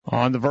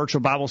On the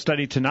virtual Bible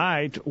study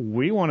tonight,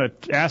 we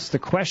want to ask the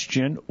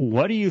question,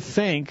 what do you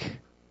think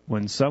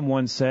when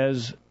someone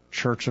says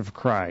Church of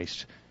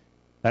Christ?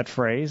 That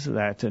phrase,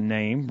 that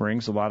name,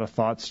 brings a lot of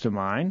thoughts to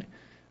mind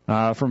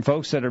from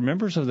folks that are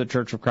members of the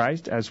Church of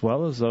Christ as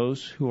well as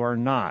those who are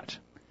not.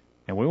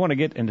 And we want to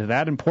get into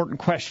that important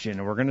question,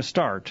 and we're going to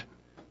start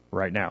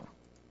right now.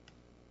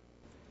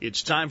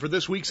 It's time for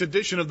this week's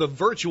edition of the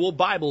Virtual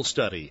Bible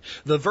Study.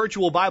 The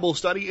Virtual Bible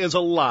Study is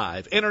a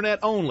live,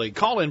 Internet-only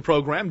call-in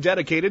program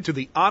dedicated to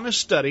the honest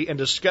study and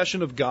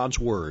discussion of God's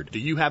Word. Do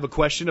you have a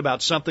question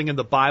about something in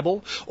the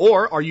Bible?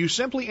 Or are you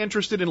simply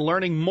interested in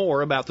learning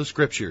more about the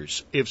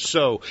Scriptures? If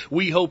so,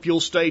 we hope you'll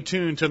stay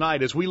tuned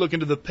tonight as we look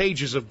into the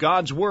pages of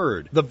God's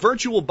Word. The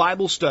Virtual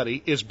Bible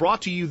Study is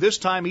brought to you this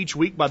time each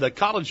week by the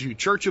College View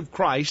Church of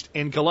Christ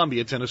in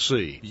Columbia,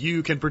 Tennessee.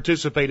 You can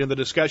participate in the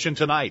discussion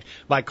tonight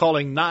by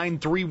calling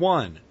 931-381-4567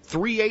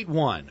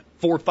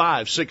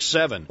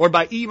 or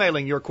by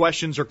emailing your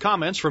questions or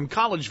comments from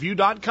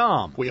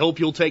collegeview.com. We hope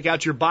you'll take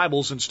out your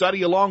Bibles and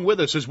study along with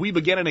us as we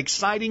begin an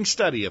exciting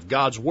study of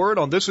God's Word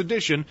on this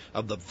edition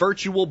of the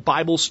Virtual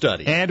Bible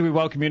Study. And we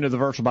welcome you to the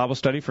Virtual Bible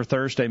Study for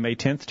Thursday, May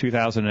 10th,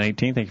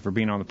 2018. Thank you for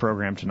being on the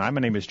program tonight.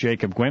 My name is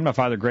Jacob Gwynn. My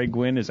father, Greg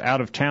Gwynn, is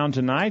out of town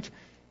tonight.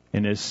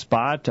 In his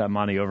spot,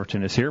 Monty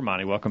Overton is here.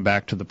 Monty, welcome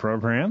back to the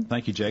program.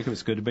 Thank you, Jacob.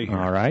 It's good to be here.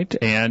 All right,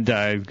 and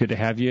good to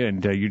have you.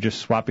 And you're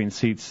just swapping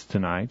seats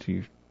tonight.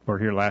 You were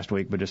here last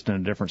week, but just in a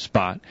different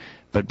spot.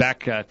 But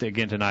back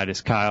again tonight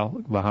is Kyle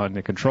behind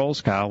the controls.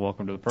 Kyle,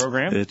 welcome to the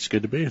program. It's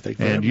good to be here. Thank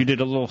you. And you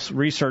did a little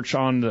research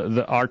on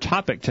our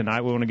topic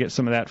tonight. We want to get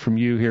some of that from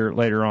you here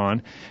later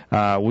on.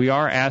 We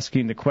are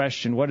asking the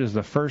question, what is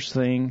the first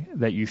thing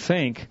that you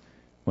think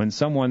when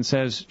someone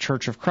says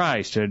Church of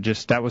Christ?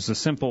 That was the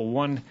simple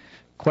one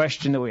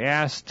question that we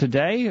asked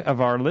today of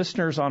our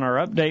listeners on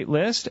our update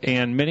list,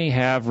 and many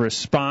have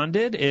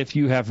responded. If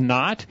you have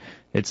not,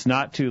 it's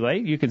not too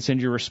late. You can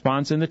send your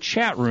response in the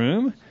chat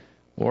room,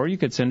 or you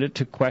could send it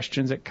to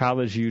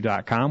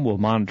questions@collegeview.com. We'll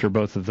monitor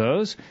both of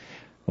those.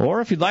 Or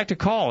if you'd like to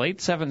call,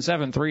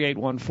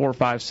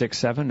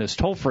 877-381-4567 is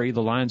toll-free.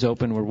 The line's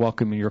open. We're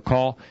welcoming your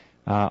call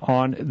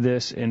on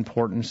this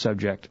important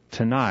subject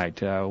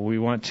tonight. We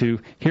want to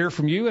hear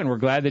from you, and we're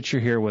glad that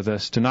you're here with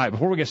us tonight.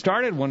 Before we get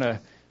started, I want to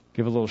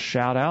give a little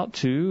shout-out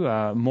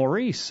to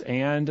Maurice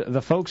and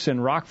the folks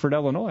in Rockford,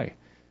 Illinois.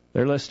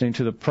 They're listening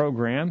to the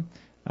program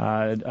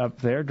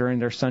up there during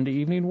their Sunday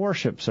evening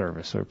worship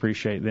service. So I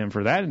appreciate them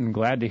for that, and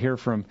glad to hear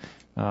from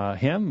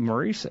him,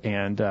 Maurice.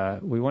 And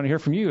we want to hear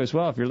from you as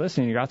well. If you're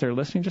listening, you're out there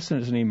listening, just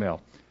send us an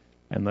email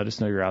and let us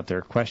know you're out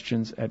there.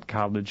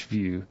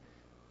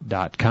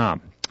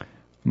 questions@collegeview.com.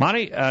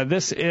 Monty,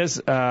 this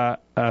is a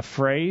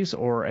phrase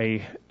or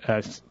a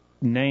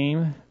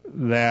name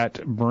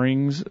that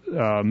brings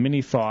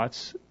many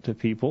thoughts to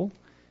people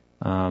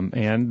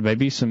and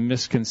maybe some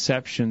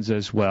misconceptions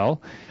as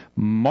well.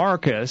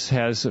 Marcus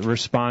has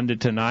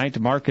responded tonight.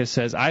 Marcus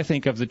says, I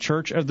think of the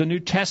Church of the New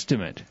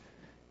Testament.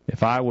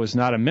 If I was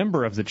not a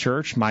member of the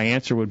church, my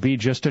answer would be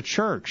just a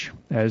church.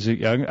 As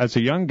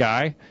a young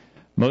guy,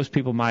 most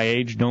people my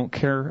age don't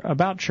care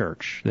about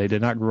church. They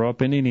did not grow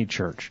up in any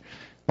church.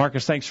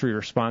 Marcus, thanks for your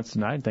response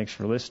tonight. Thanks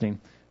for listening.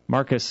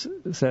 Marcus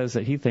says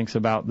that he thinks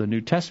about the New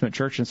Testament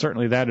church, and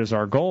certainly that is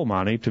our goal,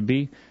 Monty, to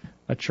be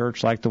a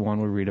church like the one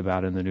we read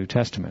about in the New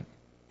Testament.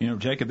 You know,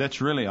 Jacob,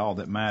 that's really all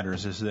that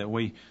matters, is that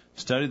we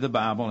study the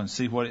Bible and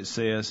see what it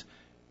says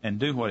and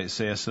do what it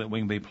says so that we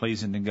can be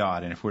pleasing to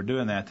God. And if we're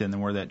doing that, then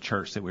we're that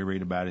church that we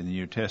read about in the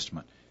New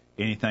Testament.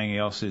 Anything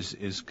else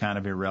is kind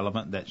of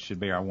irrelevant. That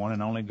should be our one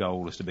and only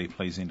goal, is to be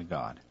pleasing to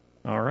God.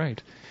 All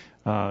right.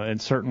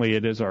 And certainly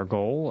it is our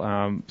goal.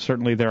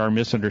 Certainly there are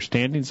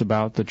misunderstandings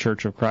about the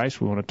Church of Christ.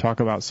 We want to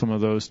talk about some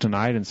of those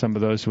tonight and some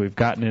of those we've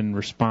gotten in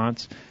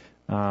response.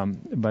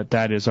 But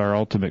that is our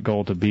ultimate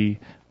goal, to be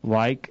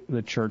like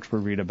the church we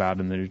read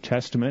about in the New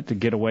Testament, to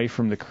get away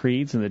from the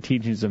creeds and the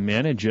teachings of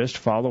men and just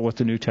follow what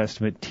the New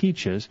Testament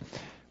teaches.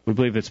 We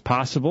believe it's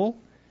possible.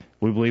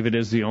 We believe it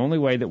is the only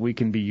way that we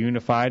can be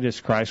unified as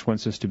Christ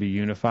wants us to be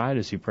unified,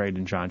 as he prayed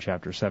in John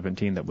chapter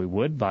 17 that we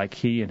would, like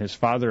he and his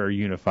Father are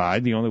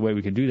unified. The only way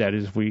we can do that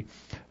is if we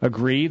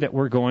agree that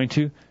we're going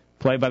to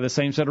play by the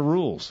same set of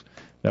rules,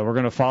 that we're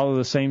going to follow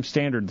the same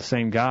standard, the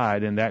same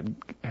guide, and that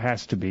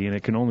has to be, and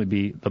it can only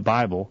be, the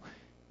Bible.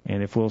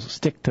 And if we'll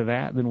stick to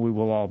that, then we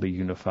will all be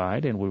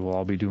unified, and we will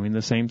all be doing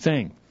the same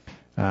thing.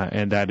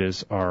 And that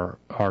is our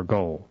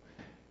goal.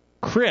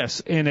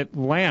 Chris in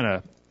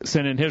Atlanta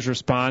sent in his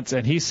response,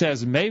 and he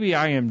says, maybe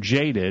I am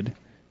jaded,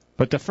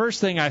 but the first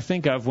thing I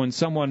think of when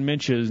someone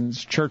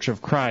mentions Church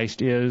of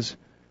Christ is,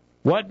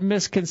 what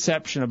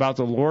misconception about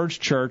the Lord's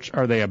church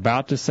are they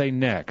about to say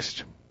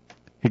next?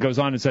 He goes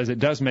on and says, it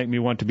does make me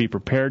want to be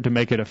prepared to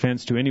make an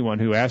offense to anyone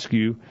who asks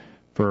you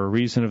for a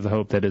reason of the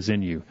hope that is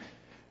in you.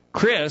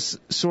 Chris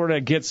sort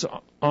of gets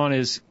on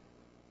his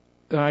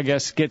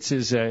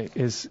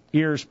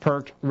ears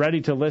perked, ready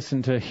to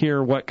listen to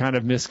hear what kind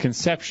of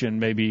misconception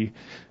maybe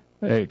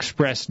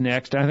expressed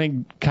next. I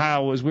think,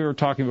 Kyle, as we were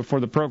talking before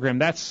the program,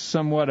 that's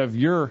somewhat of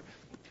your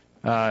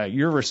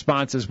your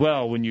response as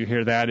well when you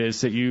hear that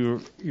is that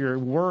you're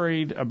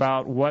worried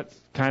about what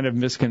kind of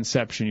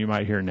misconception you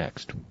might hear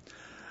next.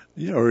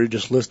 Yeah, or you're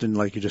just listening,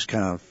 like you just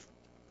kind of,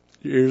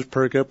 your ears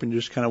perk up and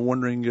you're just kind of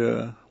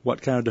wondering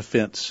what kind of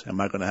defense am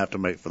I going to have to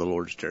make for the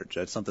Lord's church?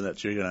 That's something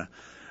that you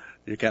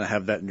kind of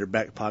have that in your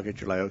back pocket.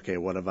 You're like, okay,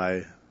 what have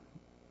I,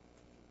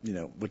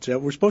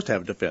 we're supposed to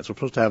have a defense. We're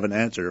supposed to have an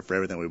answer for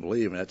everything we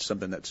believe, and that's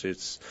something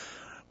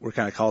we're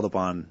kind of called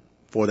upon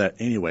for that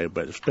anyway.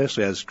 But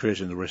especially as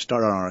Christians, we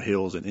start on our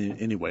heels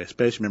anyway,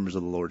 especially members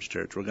of the Lord's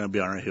church. We're going to be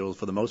on our heels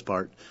for the most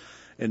part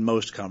in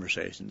most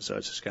conversations. So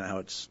it's just kind of how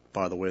it's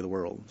part of the way of the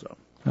world. So.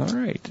 All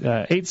right.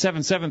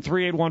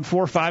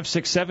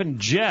 877-381-4567.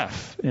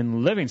 Jeff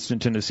in Livingston,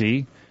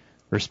 Tennessee,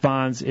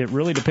 responds, it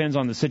really depends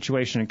on the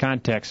situation and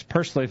context.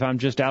 Personally, if I'm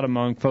just out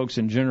among folks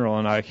in general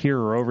and I hear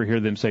or overhear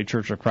them say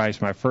Church of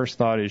Christ, my first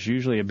thought is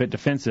usually a bit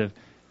defensive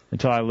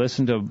until I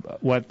listen to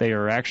what they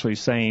are actually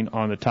saying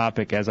on the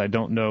topic, as I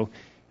don't know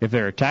if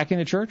they're attacking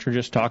the church or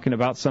just talking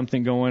about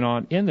something going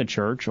on in the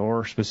church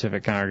or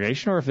specific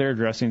congregation, or if they're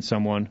addressing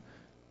someone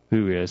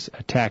who is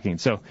attacking.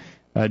 So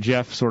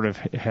Jeff sort of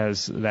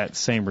has that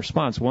same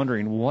response,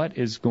 wondering what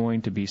is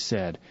going to be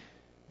said.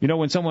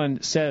 When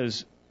someone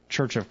says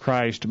Church of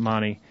Christ,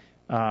 Monty,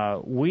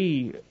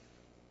 we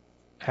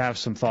have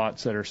some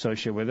thoughts that are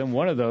associated with them.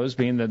 One of those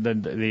being that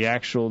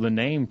the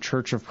name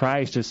Church of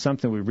Christ is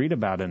something we read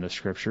about in the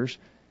Scriptures.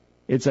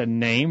 It's a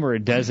name or a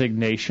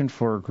designation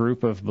for a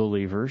group of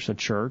believers, a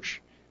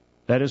church.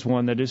 That is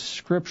one that is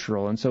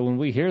scriptural. And so when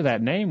we hear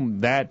that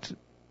name, that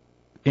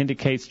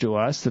indicates to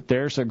us that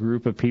there's a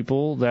group of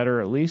people that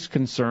are at least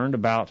concerned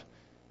about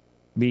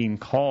being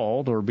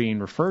called or being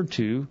referred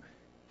to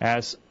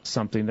as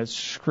something that's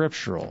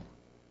scriptural.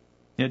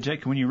 Yeah,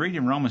 Jake, when you read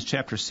in Romans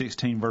chapter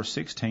 16, verse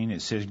 16,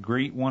 it says,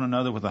 greet one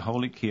another with a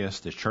holy kiss.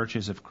 The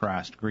churches of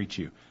Christ greet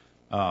you.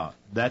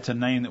 That's a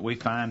name that we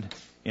find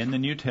in the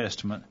New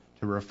Testament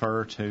to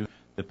refer to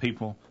the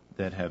people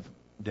that have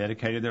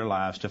dedicated their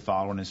lives to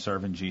following and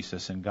serving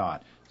Jesus and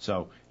God.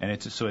 Therefore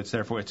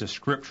it's a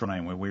scriptural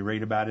name. When we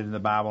read about it in the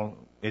Bible,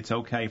 it's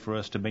okay for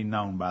us to be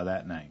known by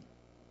that name.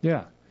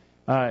 Yeah.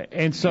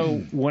 And so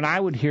when I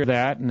would hear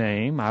that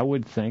name, I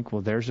would think,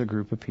 well, there's a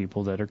group of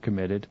people that are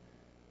committed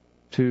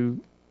to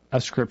a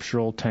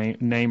scriptural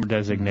name or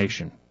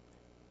designation. Mm-hmm.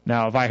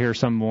 Now, if I hear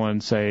someone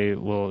say,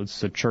 well,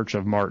 it's the Church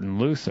of Martin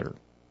Luther,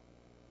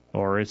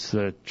 or it's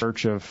the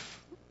Church of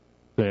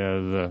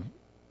the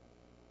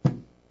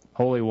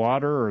Holy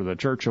Water, or the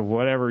Church of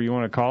whatever you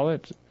want to call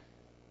it,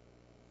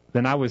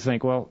 then I would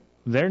think, well,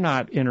 they're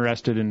not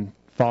interested in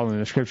following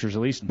the Scriptures,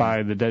 at least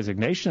by the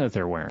designation that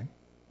they're wearing.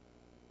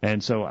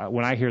 And so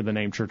when I hear the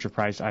name Church of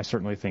Christ, I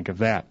certainly think of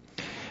that.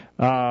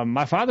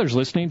 My father's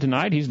listening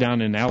tonight. He's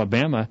down in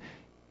Alabama.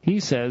 He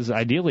says,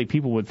 ideally,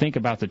 people would think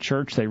about the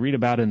church they read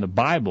about in the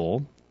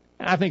Bible.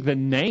 And I think the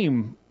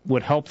name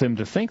would help them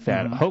to think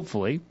that,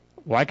 hopefully.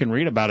 Well, I can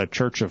read about a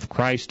Church of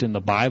Christ in the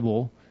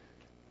Bible.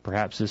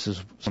 Perhaps this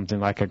is something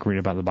like I can read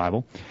about the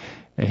Bible.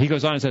 And he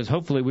goes on and says,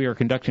 hopefully we are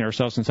conducting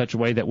ourselves in such a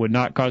way that would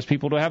not cause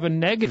people to have a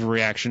negative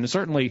reaction. And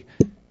certainly,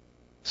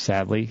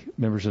 sadly,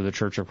 members of the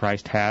Church of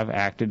Christ have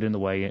acted in the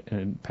way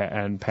in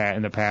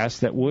the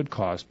past that would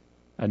cause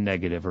a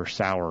negative or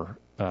sour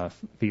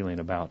feeling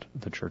about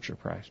the Church of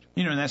Christ.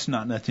 And that's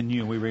not nothing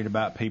new. We read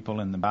about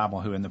people in the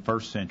Bible who in the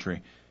first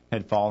century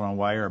had fallen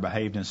away or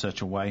behaved in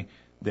such a way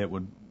that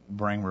would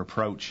bring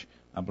reproach,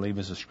 I believe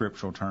is a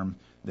scriptural term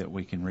that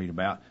we can read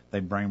about. They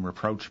bring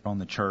reproach upon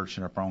the church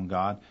and upon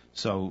God.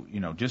 So,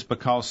 just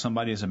because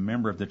somebody is a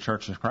member of the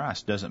Church of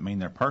Christ doesn't mean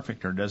they're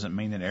perfect, or doesn't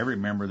mean that every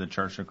member of the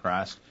Church of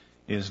Christ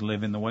is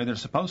living the way they're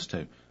supposed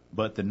to.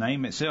 But the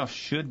name itself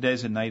should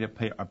designate a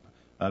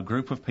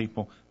group of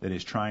people that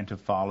is trying to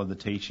follow the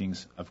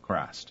teachings of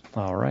Christ.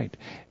 All right.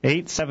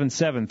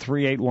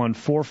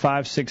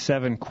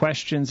 877-381-4567,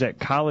 questions at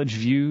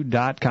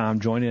collegeview.com.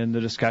 Join in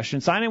the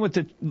discussion. Sign in with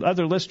the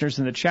other listeners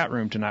in the chat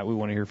room tonight. We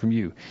want to hear from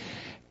you.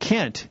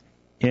 Kent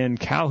in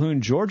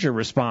Calhoun, Georgia,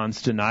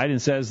 responds tonight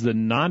and says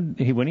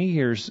when he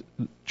hears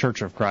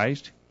Church of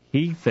Christ,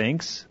 he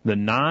thinks the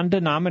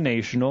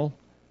non-denominational,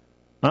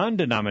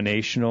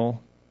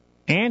 undenominational,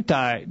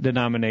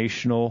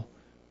 anti-denominational,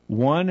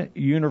 one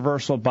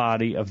universal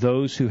body of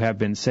those who have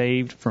been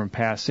saved from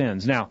past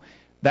sins. Now,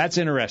 that's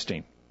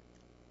interesting.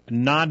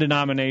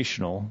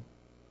 Non-denominational,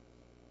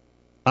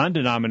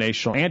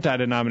 undenominational,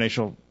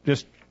 anti-denominational,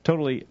 just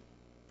totally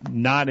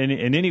not in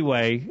any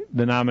way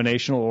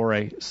denominational or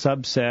a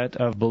subset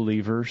of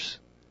believers,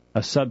 a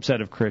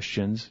subset of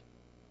Christians,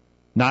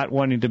 not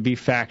wanting to be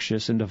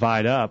factious and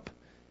divide up,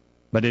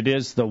 but it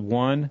is the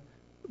one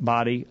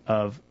body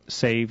of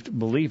saved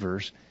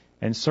believers.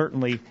 And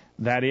certainly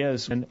that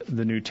is in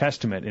the New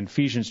Testament. In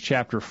Ephesians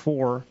chapter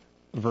 4,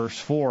 verse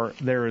 4,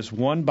 there is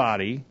one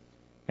body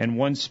and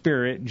one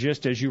Spirit,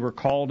 just as you were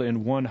called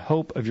in one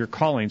hope of your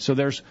calling. So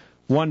there's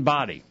one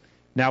body.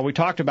 Now, we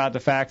talked about the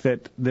fact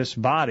that this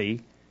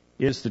body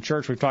is the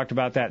church. We've talked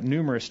about that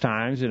numerous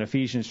times. In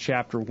Ephesians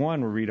chapter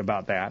 1, we read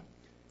about that.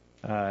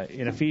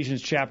 In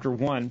Ephesians chapter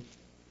 1,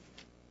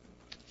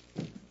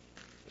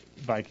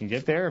 if I can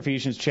get there,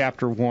 Ephesians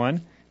chapter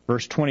 1,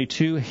 verse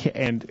 22,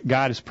 and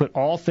God has put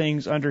all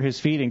things under his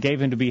feet and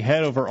gave him to be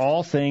head over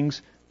all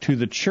things to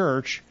the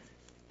church,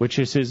 which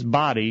is his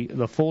body,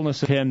 the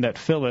fullness of him that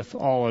filleth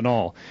all in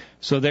all.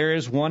 So there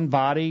is one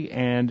body,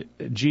 and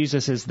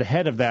Jesus is the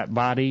head of that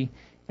body,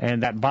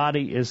 and that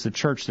body is the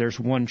church. There's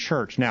one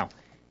church. Now,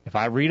 if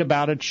I read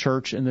about a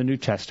church in the New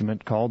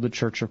Testament called the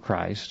Church of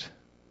Christ,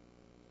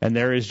 and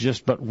there is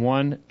just but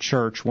one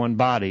church, one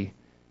body,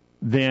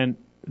 then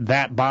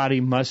that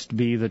body must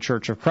be the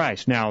Church of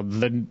Christ. Now,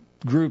 the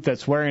group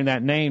that's wearing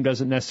that name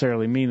doesn't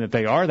necessarily mean that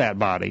they are that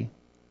body,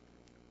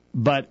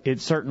 but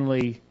it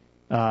certainly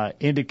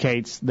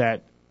indicates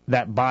that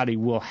that body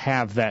will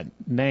have that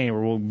name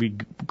or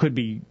could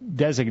be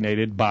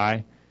designated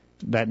by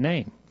that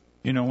name.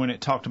 You know, when it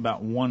talked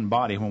about one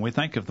body, when we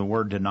think of the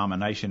word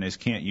denomination, as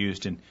Kent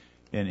used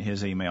in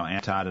his email,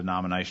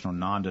 anti-denominational,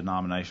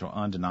 non-denominational,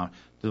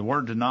 undenominational, the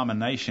word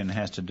denomination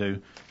has to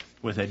do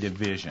with a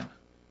division.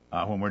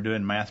 When we're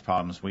doing math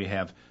problems, we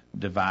have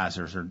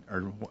divisors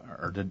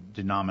or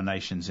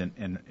denominations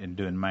in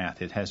doing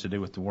math. It has to do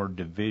with the word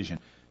division.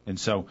 And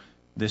so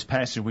this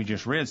passage we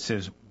just read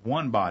says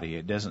one body.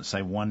 It doesn't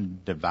say one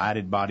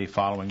divided body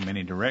following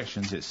many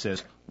directions. It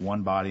says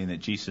one body and that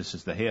Jesus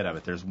is the head of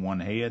it. There's one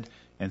head.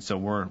 And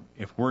so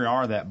if we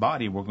are that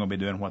body, we're going to be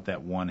doing what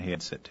that one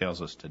head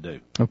tells us to do.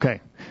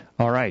 Okay.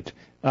 All right.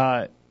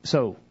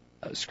 So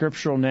a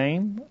scriptural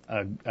name,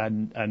 a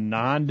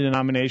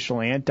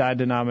non-denominational,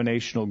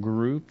 anti-denominational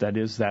group, that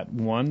is that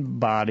one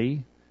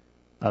body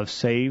of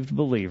saved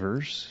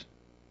believers.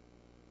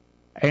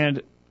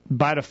 And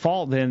by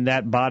default, then,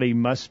 that body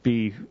must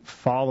be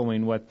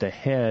following what the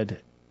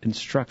head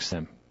instructs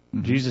them.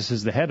 Mm-hmm. Jesus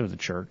is the head of the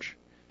church,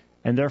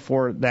 and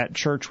therefore that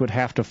church would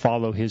have to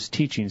follow his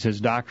teachings, his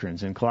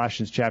doctrines. In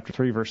Colossians chapter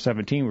 3, verse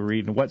 17, we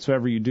read, "And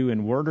whatsoever you do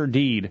in word or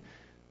deed,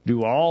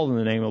 do all in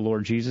the name of the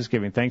Lord Jesus,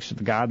 giving thanks to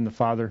the God and the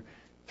Father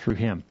through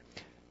him."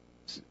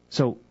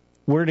 So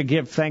we're to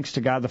give thanks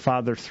to God the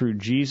Father through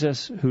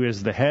Jesus, who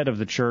is the head of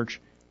the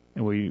church,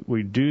 and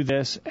we do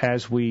this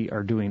as we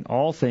are doing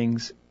all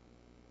things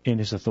in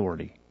his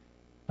authority,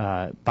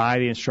 by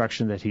the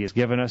instruction that he has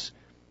given us.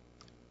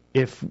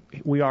 If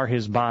we are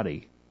his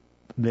body,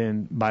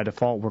 then by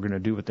default we're going to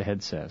do what the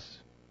head says.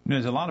 You know,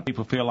 there's a lot of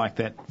people feel like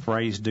that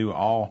phrase, do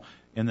all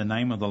in the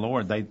name of the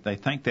Lord. They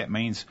think that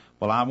means,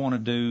 well, I want to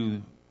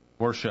do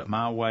worship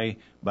my way,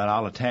 but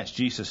I'll attach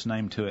Jesus'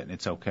 name to it and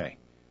it's okay.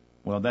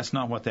 Well, that's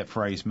not what that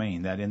phrase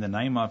means. That in the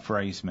name of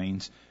phrase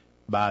means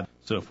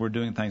so if we're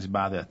doing things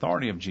by the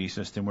authority of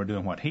Jesus, then we're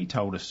doing what he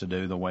told us to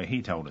do the way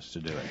he told us to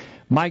do it.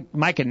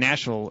 Mike in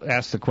Nashville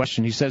asked the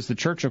question. He says the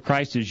Church of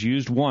Christ is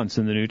used once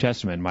in the New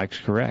Testament. Mike's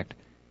correct.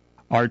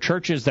 Are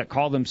churches that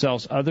call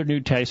themselves other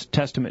New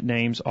Testament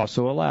names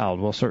also allowed?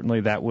 Well,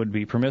 certainly that would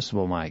be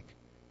permissible, Mike.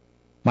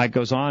 Mike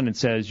goes on and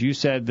says, you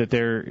said that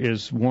there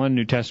is one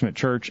New Testament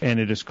church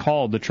and it is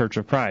called the Church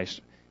of Christ.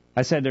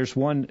 I said there's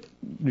one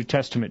New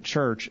Testament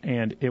church,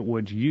 and it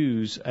would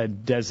use a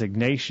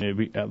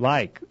designation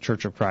like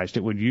Church of Christ.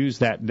 It would use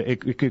that.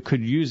 It could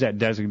use that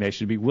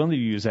designation. Be willing to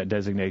use that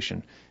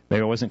designation.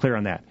 Maybe I wasn't clear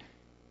on that.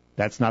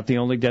 That's not the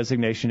only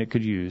designation it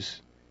could use,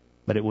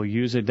 but it will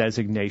use a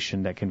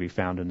designation that can be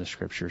found in the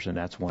Scriptures, and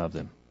that's one of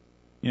them.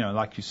 You know,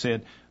 like you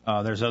said,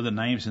 there's other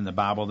names in the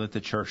Bible that the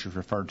church is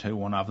referred to.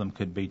 One of them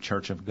could be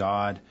Church of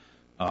God.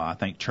 I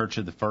think Church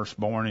of the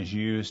Firstborn is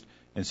used.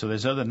 And so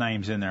there's other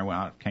names in there. Well,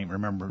 I can't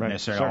remember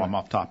necessarily all of them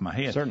off the top of my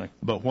head. Certainly.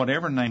 But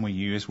whatever name we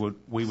use,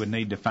 we would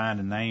need to find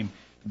a name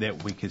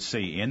that we could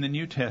see in the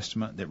New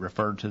Testament that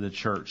referred to the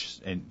church,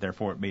 and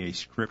therefore it be a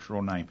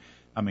scriptural name.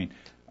 I mean,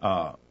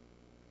 I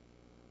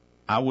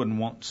wouldn't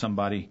want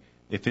somebody,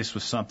 if this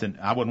was something,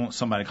 I wouldn't want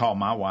somebody to call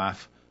my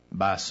wife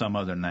by some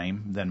other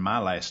name than my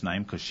last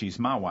name because she's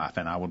my wife,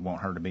 and I would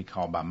want her to be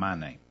called by my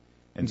name.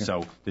 And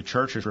so the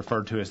church is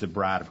referred to as the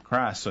bride of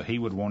Christ, so he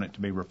would want it to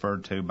be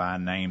referred to by a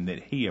name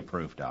that he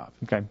approved of.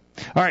 Okay.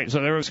 All right,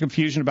 so there was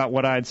confusion about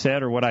what I had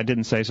said or what I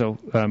didn't say. So,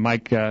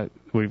 Mike,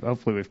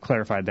 hopefully we've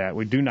clarified that.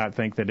 We do not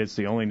think that it's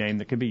the only name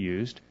that could be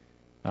used.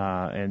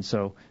 And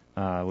so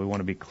we want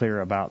to be clear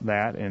about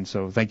that. And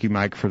so thank you,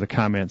 Mike, for the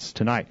comments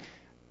tonight.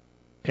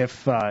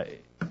 If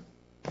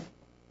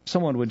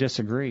someone would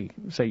disagree,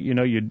 say,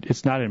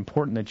 it's not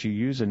important that you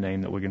use a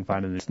name that we can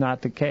find in it. It's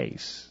not the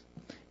case.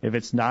 If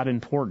it's not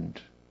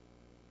important,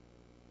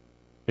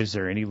 is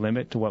there any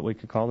limit to what we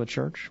could call the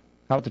church?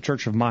 How about the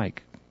Church of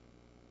Mike?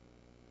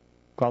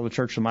 Call the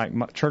Church of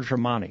Mike, Church of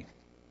Monty. Is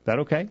that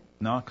okay?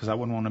 No, because I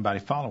wouldn't want anybody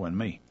following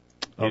me.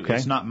 Okay.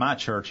 It's not my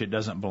church. It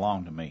doesn't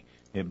belong to me.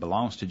 It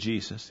belongs to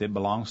Jesus. It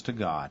belongs to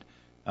God.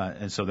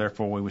 And so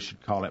therefore we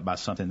should call it by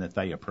something that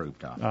they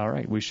approved of. All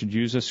right. We should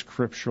use a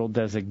scriptural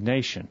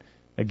designation.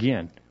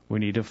 Again, we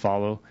need to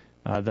follow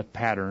the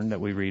pattern that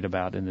we read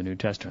about in the New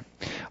Testament.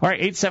 All right,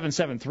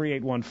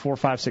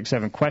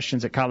 877-381-4567,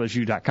 questions at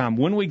collegeu.com.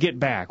 When we get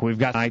back, we've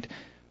got tonight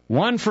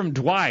one from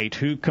Dwight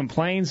who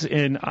complains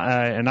in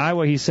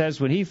Iowa. He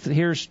says when he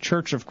hears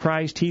Church of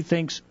Christ, he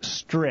thinks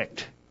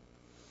strict.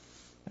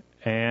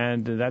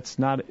 And that's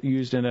not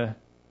used in a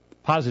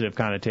positive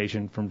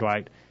connotation from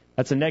Dwight.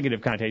 That's a negative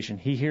connotation.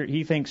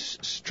 He thinks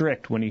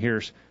strict when he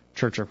hears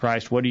Church of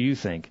Christ. What do you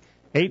think?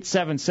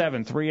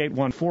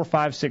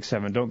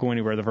 877-381-4567. Don't go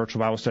anywhere. The virtual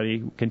Bible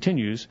study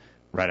continues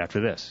right after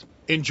this.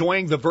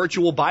 Enjoying the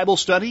virtual Bible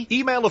study?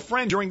 Email a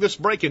friend during this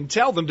break and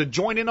tell them to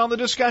join in on the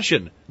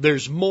discussion.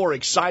 There's more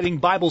exciting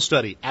Bible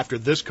study after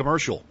this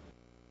commercial.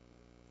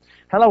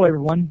 Hello,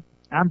 everyone.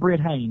 I'm Britt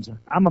Haynes.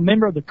 I'm a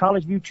member of the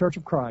College View Church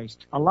of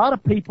Christ. A lot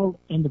of people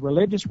in the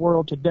religious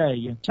world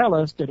today tell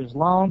us that as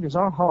long as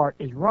our heart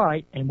is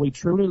right and we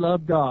truly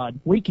love God,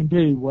 we can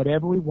do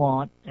whatever we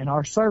want in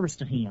our service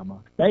to Him.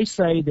 They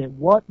say that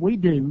what we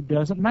do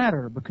doesn't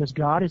matter because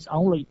God is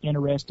only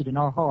interested in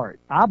our heart.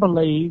 I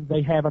believe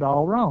they have it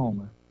all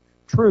wrong.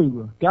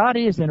 True, God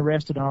is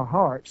interested in our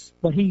hearts,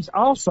 but He's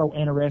also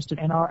interested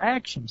in our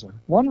actions.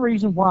 One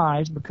reason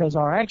why is because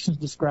our actions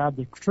describe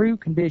the true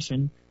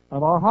condition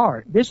of our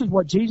heart. This is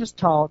what Jesus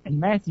taught in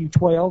Matthew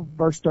 12,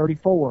 verse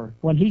 34,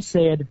 when He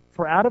said,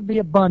 "For out of the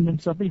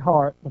abundance of the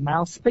heart the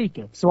mouth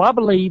speaketh." So I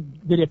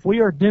believe that if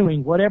we are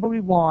doing whatever we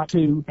want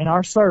to in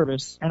our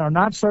service and are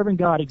not serving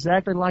God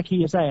exactly like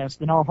He has asked,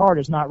 then our heart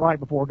is not right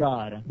before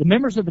God. The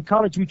members of the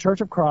College View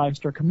Church of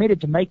Christ are committed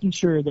to making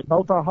sure that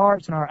both our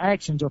hearts and our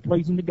actions are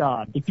pleasing to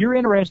God. If you're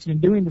interested in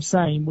doing the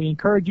same, we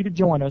encourage you to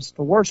join us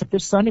for worship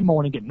this Sunday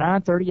morning at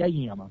 9:30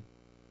 a.m.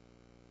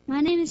 My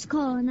name is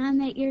Cole, and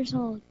I'm 8 years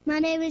old. My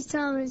name is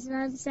Thomas, and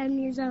I'm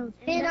 7 years old.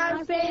 And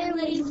our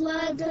families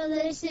love to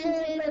listen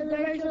to the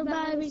virtual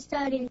Bible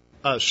study.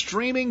 A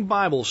streaming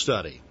Bible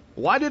study.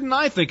 Why didn't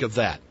I think of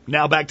that?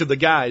 Now back to the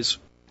guys.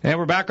 And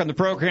we're back on the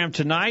program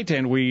tonight,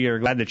 and we are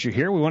glad that you're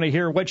here. We want to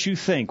hear what you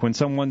think when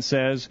someone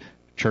says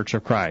Church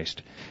of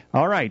Christ.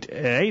 All right,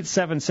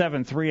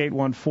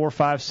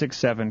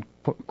 877-381-4567,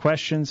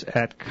 questions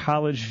at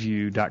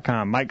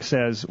collegeview.com. Mike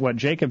says, what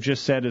Jacob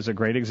just said is a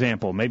great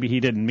example. Maybe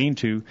he didn't mean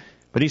to,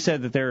 but he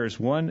said that there is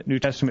one New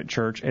Testament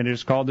church, and it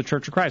is called the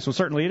Church of Christ. Well,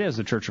 certainly it is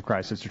the Church of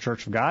Christ. It's the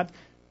Church of God.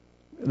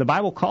 The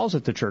Bible calls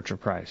it the Church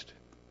of Christ.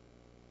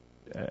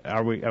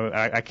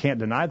 I can't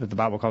deny that the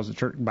Bible calls it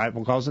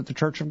the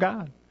Church of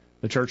God,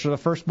 the Church of the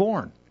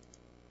Firstborn.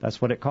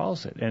 That's what it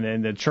calls it.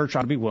 And the church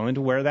ought to be willing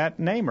to wear that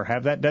name or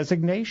have that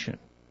designation.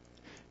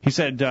 He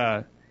said,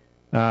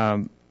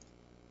 and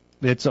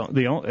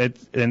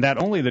that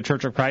only the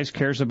Church of Christ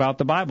cares about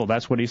the Bible.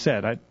 That's what he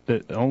said. I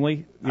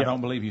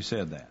don't believe you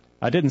said that.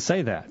 I didn't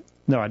say that.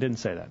 No, I didn't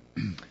say that.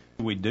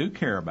 We do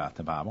care about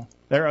the Bible.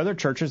 There are other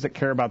churches that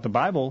care about the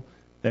Bible.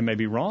 They may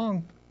be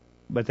wrong,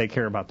 but they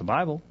care about the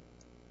Bible.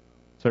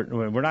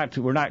 Certainly,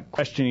 we're not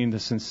questioning the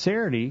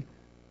sincerity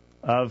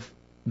of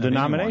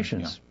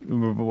denominations.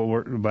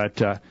 Anyone, yeah.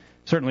 But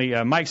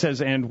certainly, Mike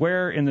says, and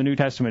where in the New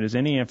Testament is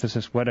any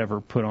emphasis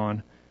whatever put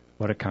on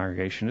what a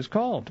congregation is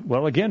called?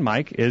 Well, again,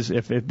 Mike, is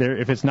if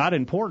it's not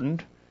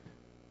important,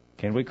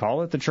 can we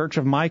call it the Church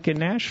of Mike in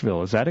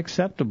Nashville? Is that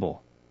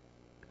acceptable?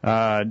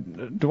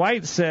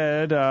 Dwight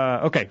said,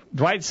 Dwight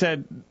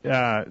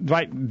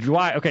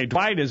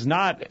is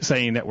not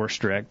saying that we're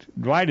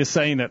strict. Dwight is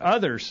saying that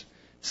others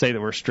say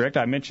that we're strict.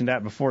 I mentioned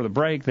that before the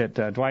break,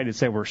 that Dwight had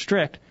said we're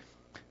strict.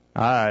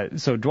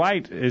 So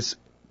Dwight is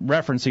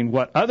referencing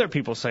what other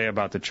people say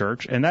about the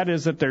church, and that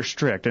is that they're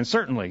strict. And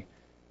certainly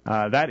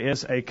that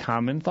is a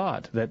common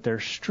thought, that they're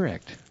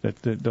strict,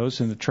 that those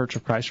in the Church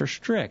of Christ are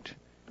strict.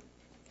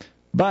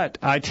 But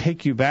I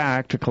take you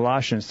back to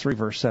Colossians 3,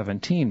 verse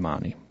 17,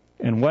 Monty.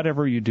 And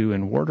whatever you do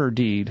in word or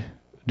deed,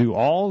 do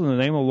all in the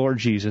name of the Lord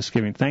Jesus,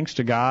 giving thanks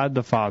to God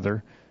the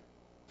Father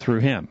through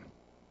Him.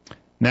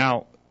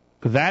 Now,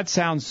 that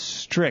sounds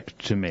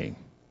strict to me.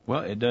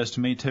 Well, it does to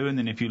me too. And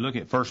then if you look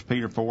at 1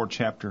 Peter 4,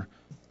 chapter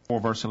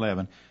 4, verse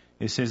 11,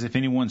 it says, if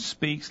anyone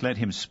speaks, let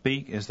him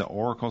speak as the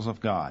oracles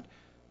of God.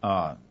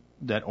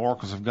 That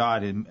oracles of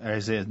God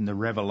as in the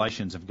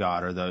revelations of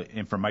God, or the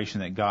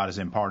information that God has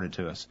imparted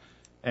to us.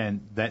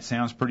 And that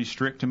sounds pretty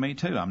strict to me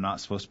too. I'm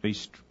not supposed to be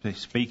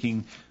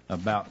speaking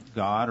about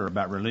God or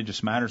about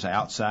religious matters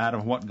outside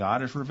of what God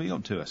has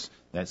revealed to us.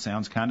 That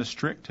sounds kind of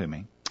strict to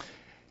me.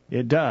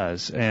 It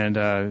does, and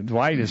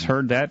Dwight has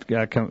heard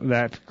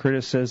that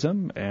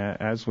criticism,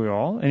 as we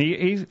all.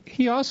 And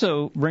he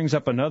also brings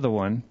up another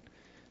one,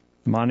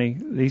 Monty.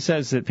 He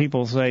says that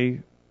people say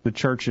the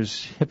church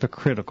is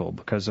hypocritical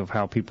because of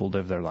how people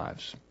live their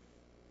lives.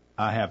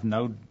 I have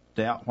no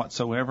doubt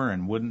whatsoever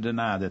and wouldn't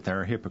deny that there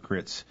are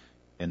hypocrites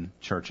in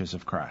churches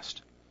of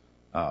Christ.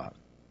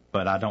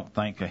 But I don't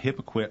think a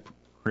hypocrite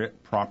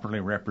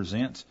properly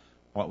represents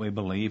what we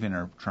believe and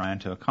are trying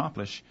to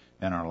accomplish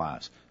in our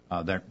lives.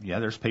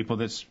 There's people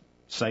that's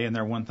saying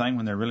they're one thing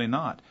when they're really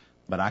not,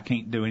 but I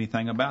can't do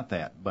anything about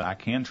that. But I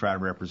can try to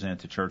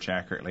represent the church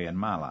accurately in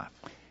my life.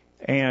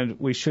 And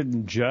we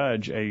shouldn't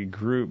judge a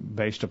group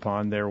based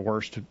upon their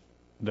worst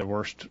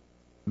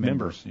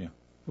members. Yeah.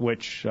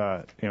 Which,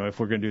 if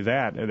we're going to do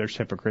that, there's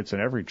hypocrites in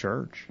every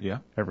church. Yeah.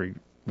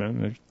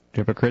 There's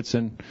hypocrites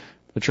in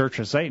the Church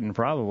of Satan,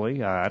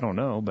 probably. I don't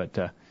know,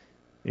 but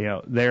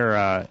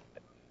they're.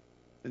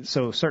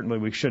 So certainly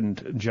we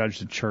shouldn't judge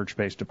the church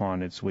based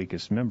upon its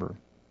weakest member.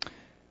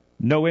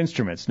 No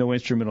instruments, no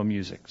instrumental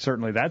music.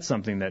 Certainly that's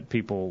something that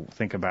people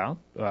think about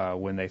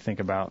when they think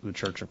about the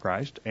Church of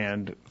Christ,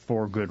 and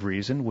for good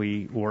reason.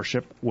 We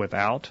worship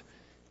without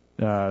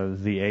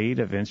the aid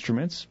of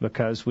instruments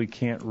because we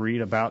can't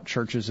read about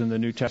churches in the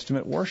New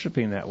Testament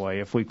worshiping that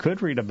way. If we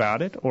could read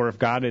about it, or if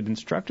God had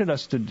instructed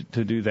us to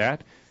do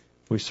that,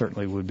 we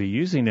certainly would be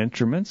using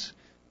instruments,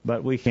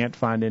 but we can't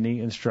find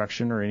any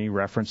instruction or any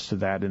reference to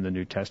that in the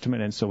New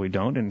Testament, and so we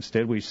don't.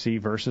 Instead, we see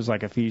verses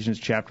like Ephesians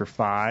chapter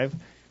 5,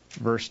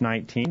 verse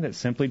 19, that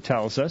simply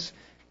tells us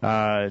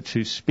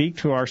to speak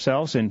to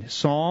ourselves in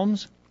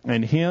psalms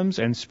and hymns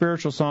and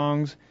spiritual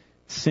songs,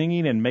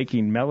 singing and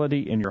making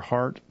melody in your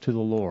heart to the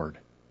Lord.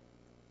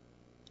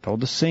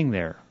 Told to sing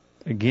there.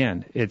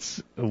 Again,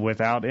 it's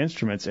without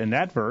instruments. In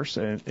that verse,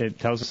 it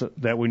tells us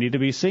that we need to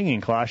be singing.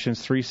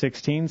 Colossians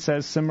 3:16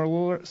 says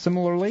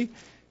similarly,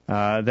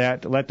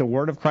 that let the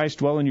word of Christ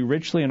dwell in you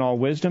richly in all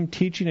wisdom,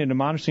 teaching and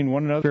admonishing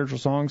one another spiritual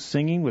songs,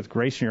 singing with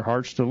grace in your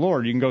hearts to the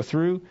Lord. You can go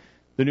through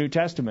the New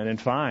Testament and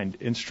find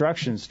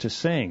instructions to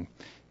sing,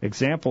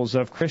 examples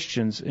of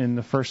Christians in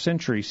the first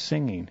century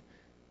singing.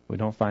 We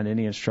don't find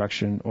any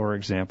instruction or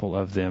example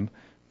of them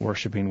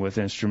worshiping with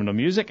instrumental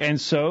music, and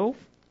so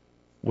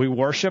we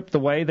worship the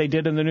way they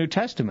did in the New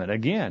Testament,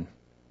 again,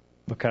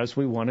 because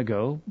we want to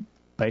go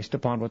based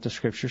upon what the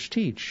Scriptures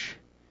teach.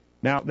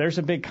 Now, there's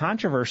a big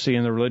controversy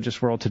in the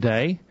religious world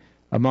today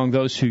among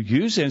those who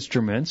use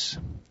instruments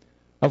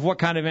of what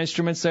kind of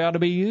instruments they ought to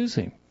be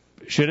using.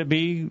 Should it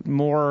be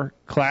more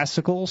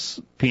classical,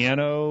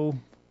 piano,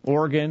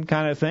 organ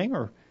kind of thing,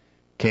 or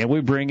can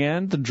we bring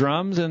in the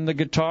drums and the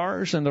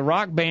guitars and the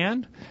rock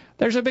band?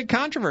 There's a big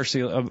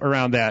controversy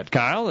around that,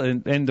 Kyle,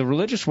 and the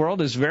religious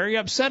world is very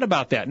upset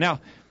about that. Now,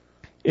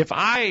 if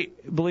I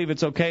believe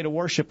it's okay to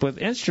worship with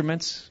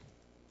instruments,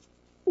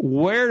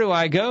 where do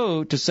I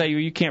go to say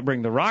you can't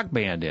bring the rock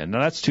band in?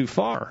 Now, that's too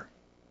far.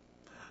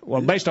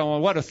 Well, based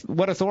on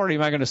what authority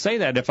am I going to say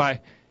that? If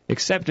I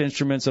accept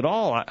instruments at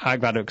all,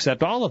 I've got to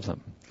accept all of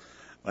them.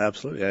 Well,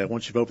 absolutely. Yeah,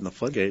 once you've opened the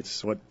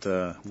floodgates, what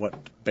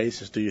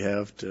basis do you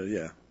have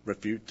to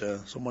refute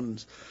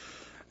someone's?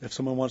 If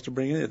someone wants to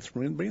bring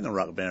in the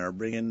rock band or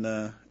bring in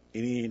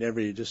any and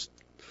every, just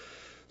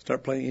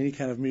start playing any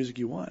kind of music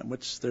you want.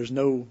 There's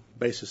no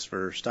basis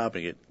for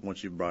stopping it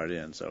once you've brought it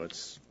in. So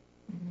it's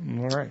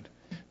all right.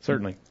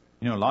 Certainly.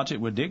 Logic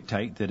would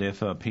dictate that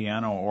if a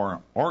piano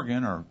or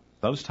organ or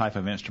those type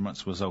of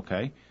instruments was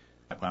okay.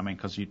 I mean,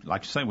 because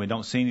like you say, we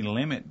don't see any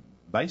limit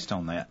based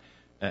on that.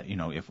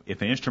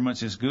 If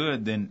instruments is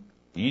good, then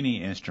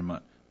any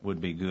instrument would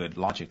be good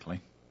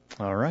logically.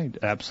 All right,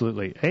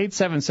 absolutely.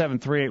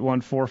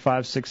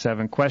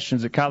 877-381-4567,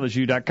 questions at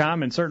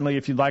collegeview.com. And certainly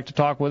if you'd like to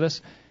talk with us,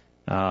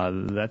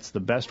 that's the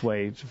best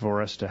way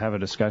for us to have a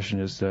discussion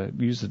is to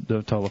use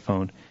the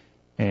telephone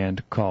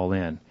and call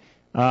in.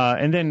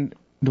 And then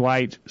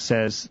Dwight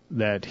says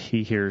that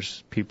he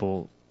hears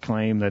people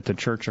claim that the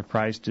Church of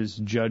Christ is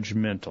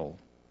judgmental.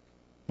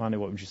 Lonnie,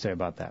 what would you say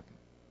about that?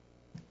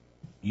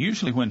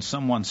 Usually when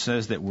someone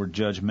says that we're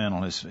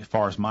judgmental, as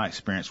far as my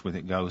experience with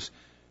it goes,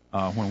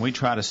 when we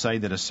try to say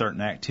that a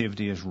certain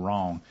activity is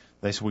wrong,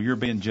 they say, well, you're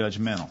being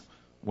judgmental.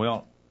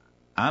 Well,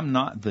 I'm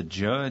not the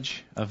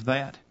judge of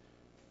that,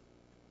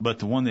 but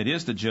the one that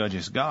is the judge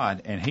is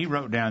God, and he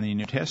wrote down in the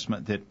New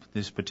Testament that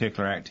this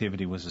particular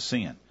activity was a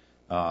sin.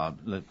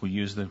 We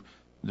use the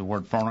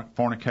word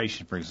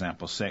fornication, for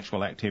example,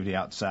 sexual activity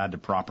outside the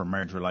proper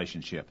marriage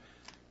relationship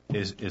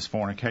is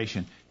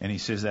fornication, and he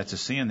says that's a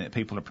sin that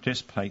people that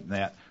participate in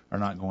that are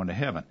not going to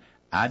heaven.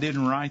 I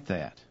didn't write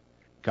that.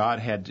 God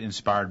had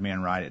inspired me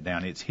and write it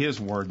down. It's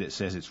his word that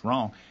says it's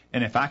wrong.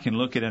 And if I can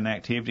look at an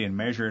activity and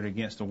measure it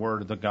against the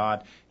word of the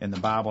God in the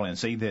Bible and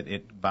see that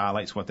it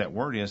violates what that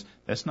word is,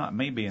 that's not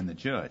me being the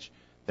judge.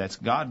 That's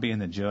God being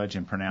the judge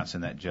and pronouncing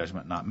that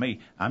judgment, not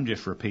me. I'm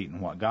just repeating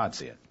what God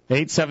said.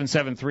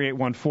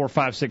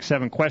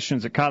 877-381-4567,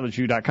 questions at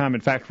collegeview.com.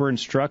 In fact, we're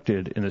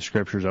instructed in the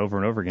Scriptures over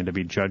and over again to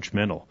be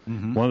judgmental.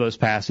 Mm-hmm. One of those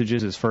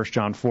passages is 1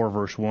 John 4,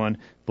 verse 1.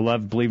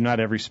 Beloved, believe not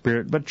every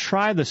spirit, but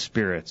try the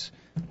spirits,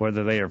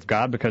 whether they are of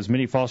God, because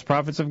many false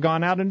prophets have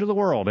gone out into the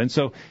world. And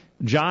so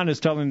John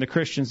is telling the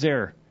Christians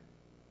there,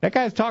 that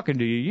guy's talking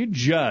to you. You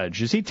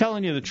judge. Is he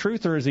telling you the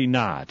truth or is he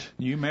not?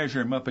 You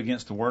measure him up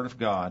against the Word of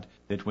God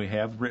that we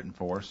have written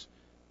for us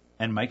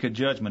and make a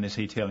judgment. Is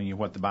he telling you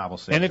what the Bible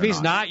says? And if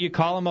he's not, you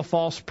call him a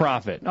false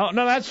prophet. Oh,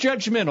 no, that's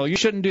judgmental. You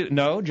shouldn't do it.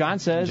 No, John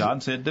said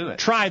do it.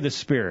 Try the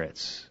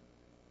spirits.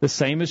 The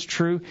same is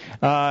true.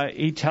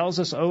 He tells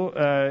us,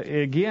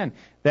 again,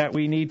 that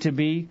we need to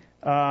be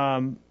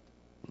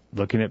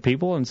looking at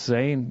people and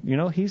saying,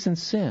 he's in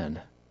sin.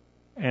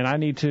 And I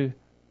need to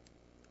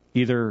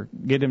either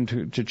get him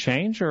to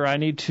change, or I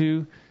need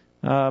to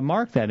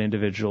mark that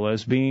individual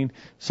as being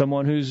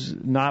someone who's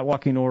not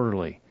walking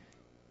orderly.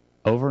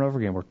 Over and over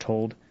again, we're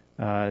told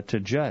to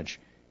judge.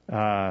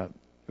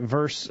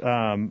 Verse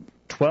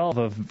 12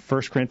 of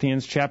 1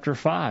 Corinthians chapter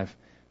 5.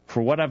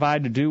 For what have I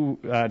to do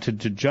to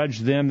judge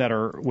them that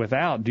are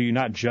without? Do you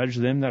not judge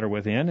them that are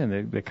within?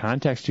 And the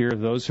context here of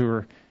those who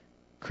are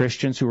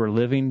Christians who are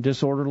living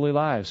disorderly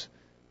lives,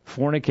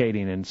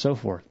 fornicating and so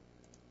forth.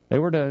 They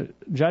were to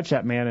judge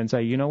that man and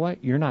say, you know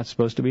what, you're not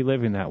supposed to be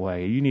living that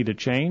way. You need to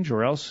change,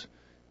 or else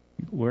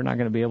we're not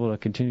going to be able to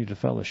continue to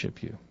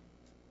fellowship you.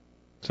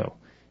 So,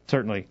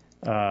 certainly.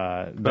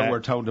 But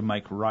we're told to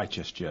make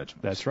righteous judgments.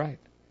 That's right.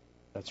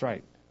 That's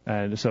right.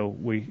 And so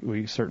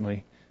we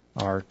certainly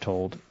are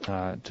told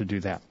to do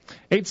that.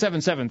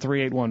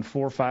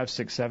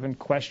 877-381-4567,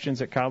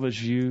 questions at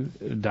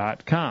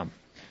collegeview.com.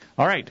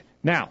 All right.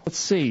 Now, let's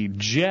see.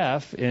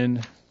 Jeff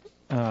in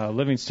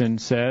Livingston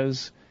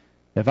says,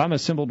 if I'm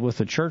assembled with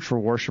the church for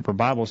worship or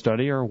Bible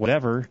study or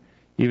whatever,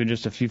 even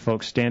just a few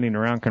folks standing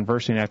around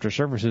conversing after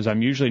services,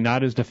 I'm usually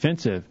not as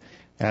defensive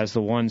as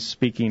the ones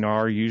speaking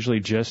are,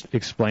 usually just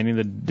explaining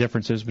the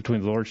differences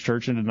between the Lord's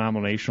Church and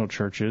denominational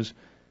churches,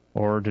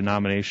 or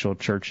denominational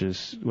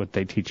churches, what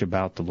they teach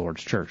about the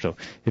Lord's Church. So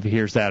if he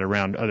hears that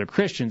around other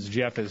Christians,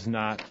 Jeff is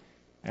not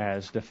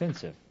as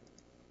defensive.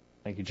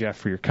 Thank you, Jeff,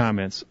 for your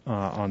comments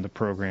on the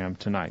program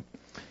tonight.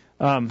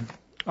 All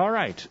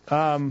right.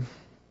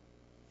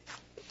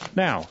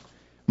 Now,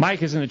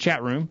 Mike is in the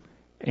chat room,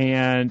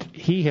 and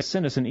he has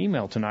sent us an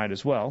email tonight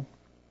as well.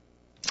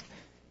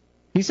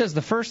 He says,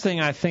 the first thing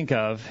I think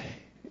of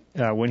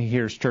when he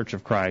hears Church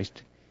of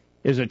Christ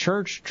is a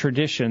church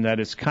tradition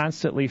that is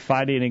constantly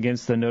fighting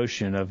against the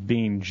notion of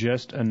being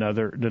just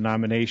another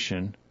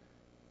denomination,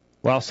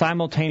 while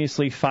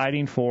simultaneously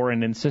fighting for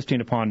and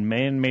insisting upon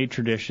man-made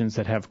traditions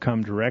that have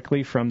come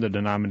directly from the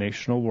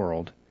denominational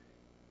world.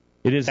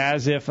 It is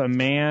as if a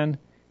man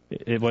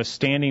was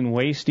standing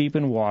waist-deep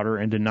in water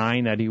and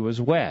denying that he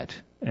was wet,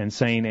 and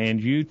saying, and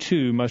you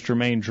too must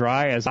remain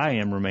dry as I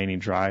am remaining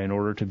dry in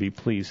order to be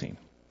pleasing.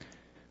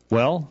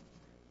 Well,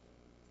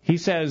 he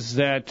says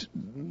that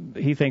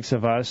he thinks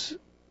of us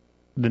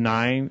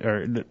denying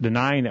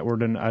that we're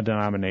a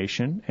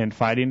denomination and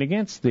fighting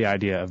against the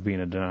idea of being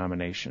a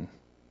denomination.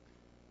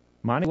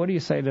 Monty, what do you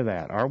say to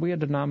that? Are we a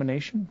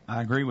denomination?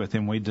 I agree with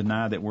him. We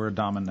deny that we're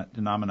a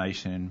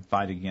denomination and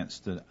fight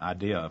against the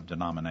idea of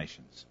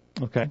denominations.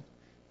 Okay.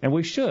 And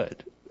we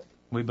should.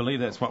 We believe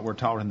that's what we're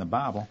taught in the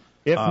Bible.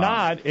 If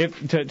not,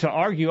 to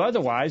argue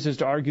otherwise is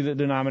to argue that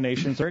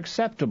denominations are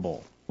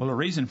acceptable. Well, the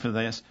reason for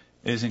this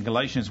is in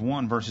Galatians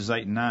 1, verses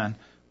 8 and 9,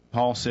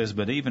 Paul says,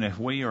 but even if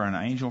we or an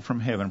angel from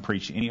heaven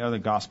preach any other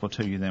gospel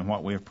to you than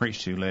what we have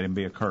preached to you, let him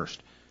be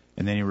accursed.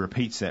 And then he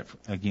repeats that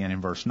again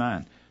in verse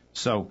 9.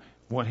 So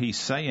what he's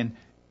saying,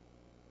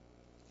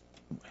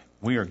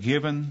 we are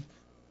given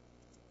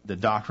the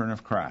doctrine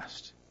of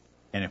Christ.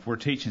 And if we're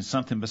teaching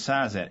something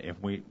besides that,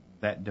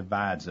 that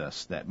divides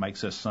us, that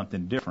makes us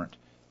something different.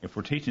 If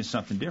we're teaching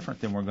something different,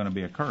 then we're going to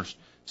be accursed.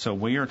 So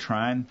we are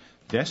trying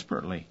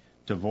desperately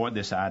to avoid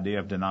this idea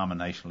of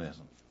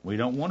denominationalism. We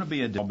don't want to be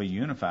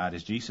unified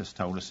as Jesus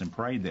told us and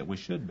prayed that we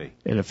should be.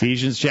 In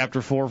Ephesians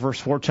chapter 4, verse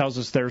 4 tells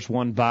us there's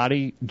one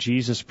body.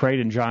 Jesus prayed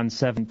in John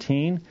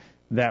 17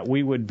 that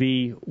we would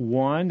be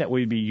one, that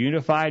we'd be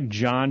unified.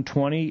 John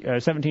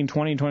 17,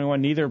 20, and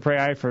 21, neither pray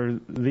I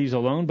for these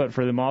alone, but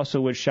for them also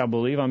which shall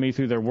believe on me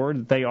through their word,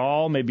 that they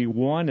all may be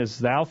one, as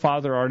thou,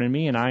 Father, art in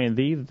me, and I in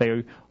thee, that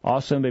they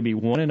also may be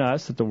one in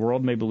us, that the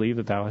world may believe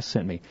that thou hast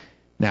sent me.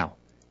 Now,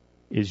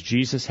 is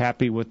Jesus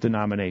happy with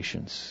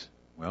denominations?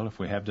 Well, if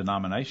we have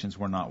denominations,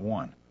 we're not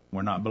one.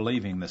 We're not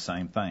believing the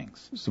same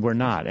things. So we're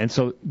not. And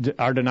so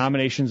our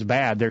denominations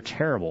bad. They're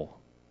terrible.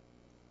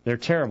 They're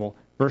terrible.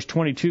 Verse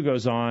 22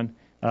 goes on,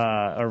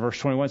 or verse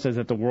 21 says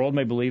that the world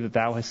may believe that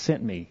thou hast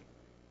sent me.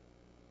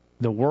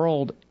 The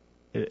world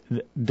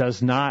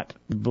does not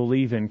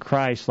believe in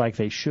Christ like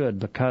they should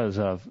because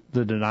of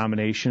the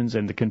denominations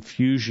and the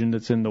confusion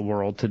that's in the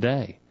world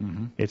today.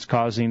 Mm-hmm. It's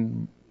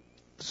causing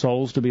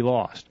souls to be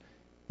lost.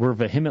 We're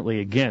vehemently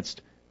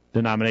against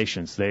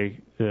denominations. They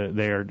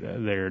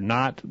are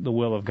not the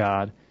will of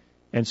God,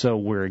 and so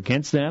we're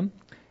against them.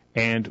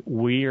 And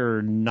we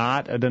are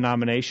not a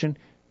denomination.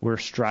 We're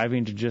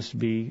striving to just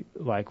be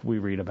like we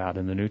read about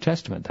in the New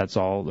Testament. That's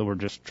all. We're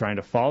just trying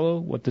to follow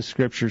what the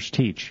Scriptures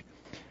teach.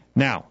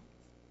 Now,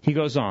 he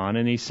goes on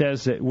and he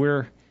says that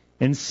we're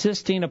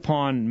insisting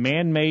upon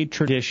man-made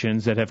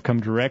traditions that have come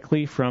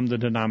directly from the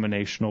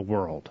denominational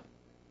world.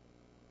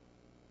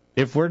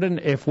 If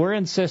we're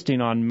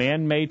insisting on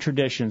man-made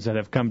traditions that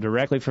have come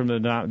directly from the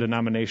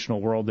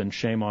denominational world, then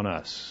shame on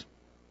us.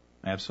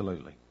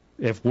 Absolutely.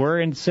 If we're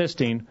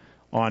insisting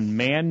on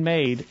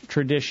man-made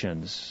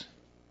traditions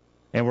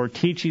and we're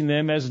teaching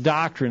them as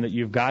doctrine that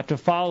you've got to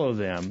follow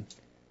them,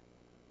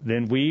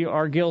 then we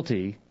are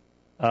guilty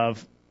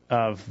of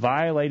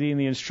violating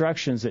the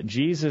instructions that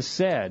Jesus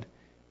said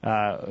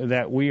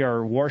that we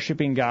are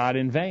worshiping God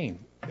in vain,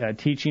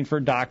 teaching for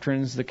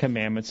doctrines the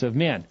commandments of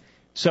men.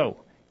 So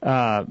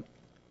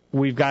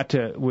we've got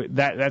to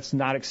that's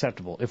not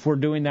acceptable. If we're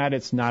doing that,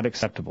 it's not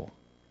acceptable.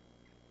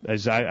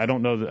 As I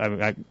don't know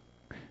that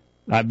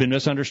I've been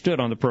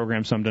misunderstood on the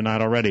program some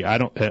tonight already.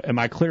 Am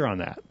I clear on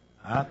that?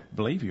 I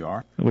believe you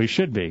are. We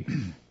should be.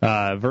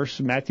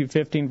 Matthew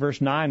 15,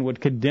 verse 9 would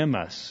condemn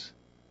us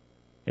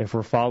if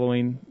we're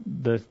following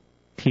the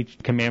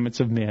commandments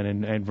of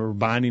men and we're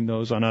binding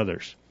those on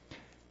others.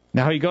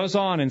 Now he goes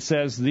on and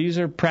says these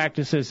are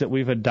practices that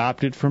we've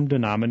adopted from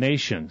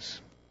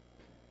denominations.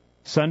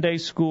 Sunday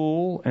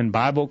school and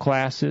Bible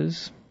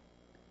classes,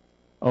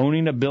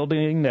 owning a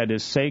building that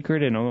is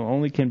sacred and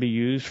only can be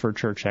used for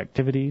church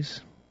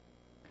activities,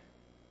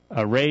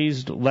 a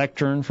raised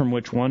lectern from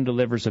which one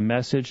delivers a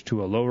message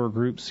to a lower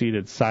group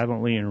seated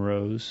silently in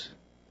rows,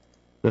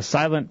 the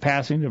silent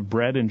passing of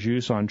bread and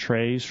juice on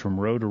trays from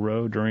row to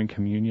row during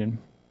communion,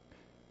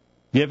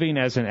 giving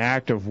as an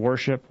act of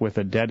worship with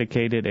a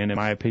dedicated and, in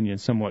my opinion,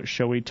 somewhat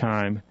showy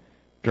time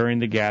during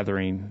the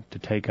gathering to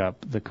take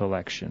up the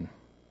collection.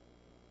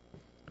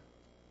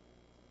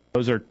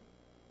 Those are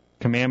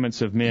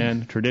commandments of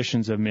men,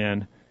 traditions of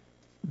men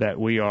that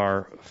we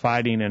are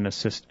fighting and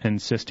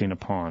insisting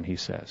upon, he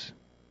says.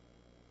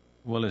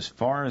 Well, as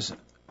far as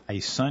a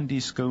Sunday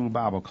school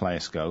Bible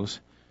class goes,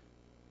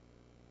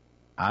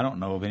 I don't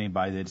know of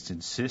anybody that's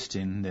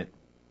insisting that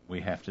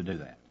we have to do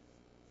that.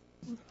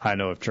 I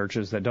know of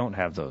churches that don't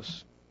have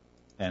those.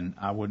 And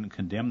I wouldn't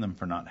condemn them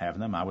for not having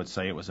them. I would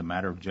say it was a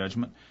matter of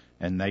judgment.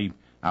 And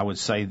I would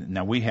say,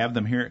 now we have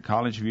them here at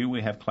College View.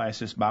 We have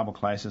classes, Bible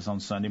classes on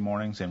Sunday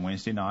mornings and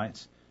Wednesday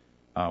nights.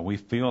 We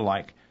feel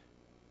like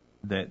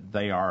that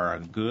they are a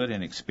good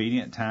and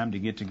expedient time to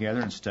get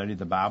together and study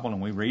the Bible.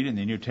 And we read in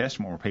the New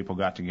Testament where people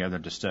got together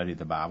to study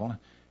the Bible.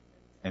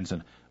 And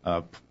it's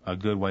a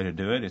good way to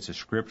do it. It's a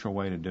scriptural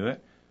way to do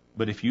it.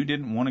 But if you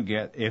didn't want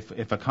to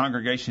if a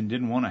congregation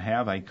didn't want to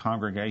have a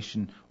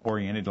congregation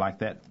oriented like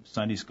that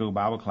Sunday school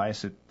Bible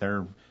class at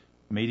their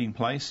meeting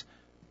place,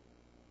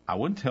 I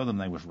wouldn't tell them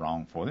they was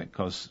wrong for it,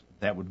 because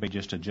that would be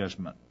just a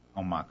judgment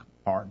on my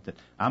part that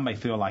I may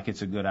feel like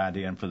it's a good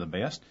idea and for the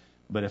best.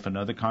 But if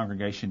another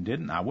congregation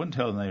didn't, I wouldn't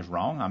tell them they was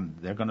wrong.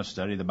 They're going to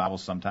study the Bible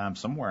sometime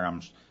somewhere,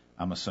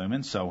 I'm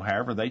assuming. So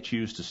however they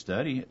choose to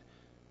study it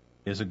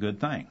is a good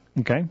thing.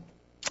 Okay.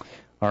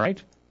 All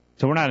right.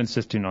 So we're not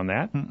insisting on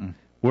that. Mm-mm.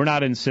 We're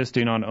not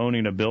insisting on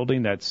owning a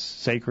building that's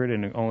sacred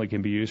and only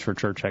can be used for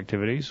church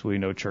activities. We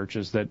know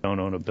churches that don't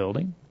own a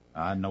building.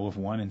 I know of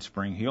one in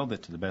Spring Hill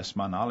that, to the best of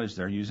my knowledge,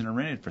 they're using a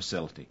rented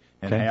facility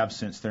and Okay. have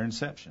since their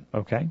inception.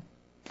 Okay.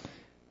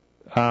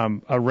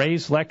 A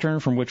raised lectern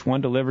from which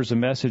one delivers a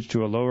message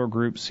to a lower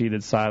group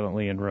seated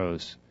silently in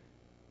rows.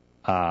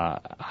 We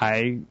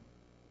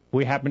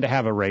happen to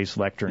have a raised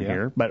lectern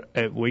here,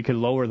 but we could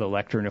lower the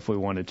lectern if we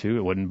wanted to.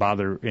 It wouldn't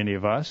bother any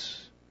of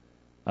us.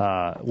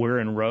 We're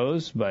in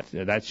rows, but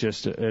that's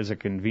just as a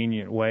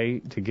convenient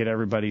way to get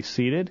everybody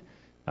seated.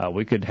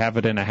 We could have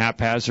it in a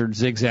haphazard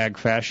zigzag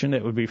fashion.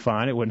 It would be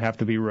fine. It wouldn't have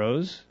to be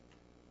rows.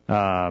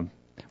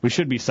 We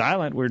should be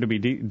silent. We're to be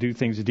do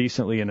things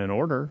decently and in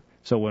order.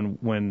 So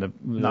when the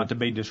not to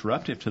be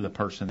disruptive to the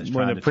person that's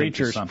trying to teach us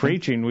preacher's something.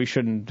 preaching, we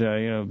shouldn't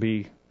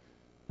be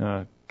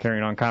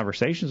carrying on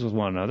conversations with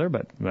one another.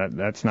 But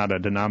that's not a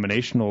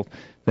denominational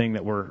thing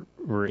that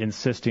we're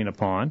insisting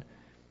upon.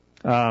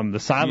 The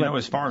silent.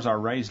 As far as our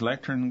raised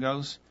lectern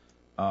goes,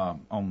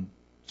 on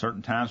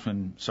certain times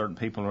when certain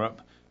people are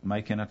up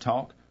making a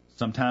talk,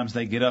 sometimes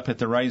they get up at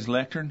the raised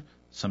lectern,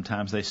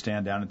 sometimes they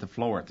stand down at the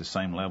floor at the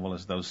same level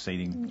as those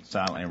seating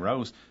silently in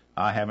rows.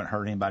 I haven't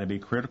heard anybody be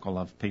critical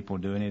of people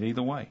doing it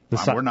either way.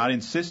 We're not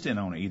insisting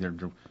on either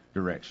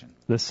direction.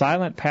 The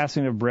silent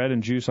passing of bread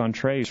and juice on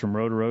trays from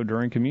row to row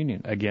during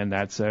communion. Again,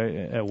 that's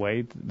a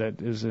way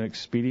that is an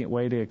expedient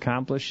way to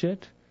accomplish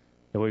it.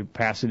 That we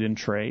pass it in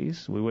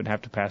trays. We wouldn't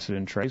have to pass it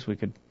in trays. We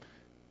could,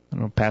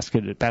 pass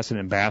it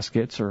in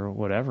baskets or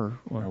whatever.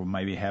 Or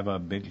maybe have a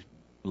big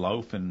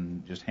loaf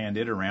and just hand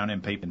it around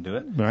and people can do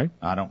it. Right.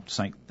 I don't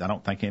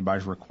think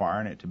anybody's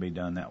requiring it to be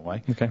done that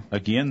way. Okay.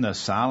 Again, the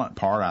silent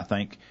part I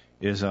think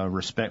is a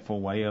respectful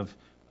way of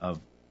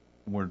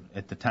we're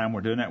at the time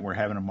we're doing that, we're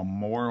having a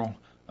memorial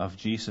of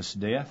Jesus'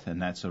 death,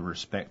 and that's a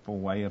respectful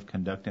way of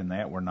conducting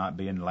that. We're not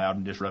being loud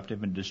and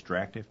disruptive and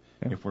distractive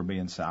if we're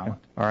being silent.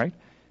 All right.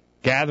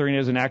 Gathering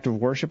is an act of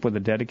worship with a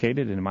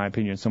dedicated, and in my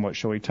opinion, somewhat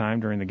showy time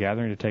during the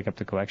gathering to take up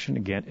the collection.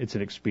 Again, it's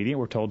an expedient.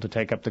 We're told to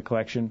take up the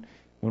collection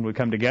when we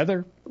come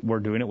together. We're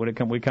doing it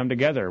when we come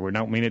together. We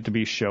don't mean it to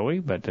be showy,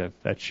 but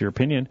that's your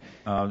opinion.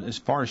 As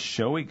far as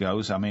showy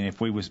goes, I mean,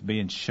 if we was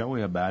being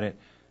showy about it,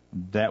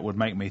 that would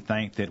make me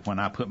think that when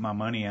I put my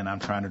money in, I'm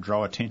trying to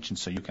draw attention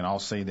so you can all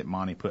see that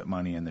Monty put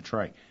money in the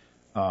tray.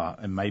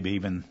 And maybe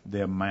even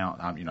the amount,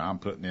 I'm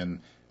putting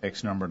in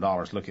X number of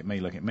dollars. Look at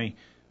me, look at me.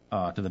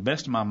 To the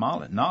best of my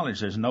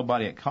knowledge, there's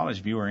nobody at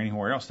College View or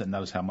anywhere else that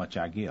knows how much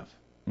I give.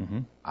 Mm-hmm.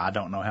 I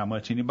don't know how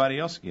much anybody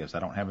else gives.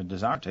 I don't have a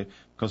desire to,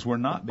 because we're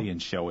not being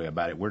showy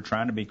about it. We're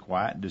trying to be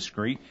quiet and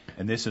discreet,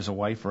 and this is a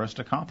way for us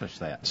to accomplish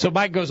that. So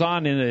Mike goes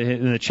on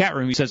in the chat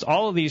room. He says,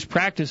 all of these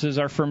practices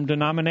are from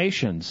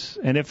denominations,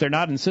 and if they're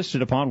not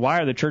insisted upon,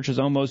 why are the churches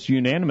almost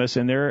unanimous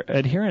in their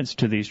adherence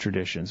to these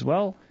traditions?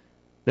 Well,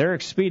 they're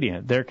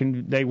expedient.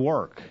 They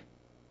work.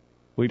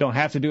 We don't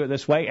have to do it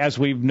this way. As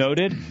we've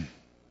noted,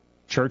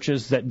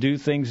 churches that do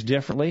things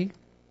differently,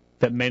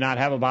 that may not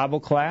have a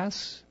Bible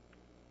class,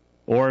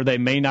 or they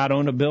may not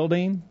own a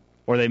building,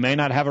 or they may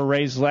not have a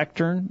raised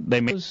lectern.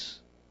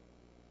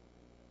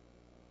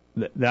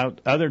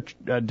 Other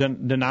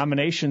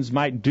denominations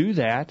might do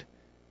that,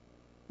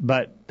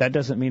 But that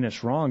doesn't mean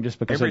it's wrong just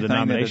because everything the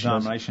denomination. Everything the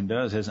denomination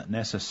does isn't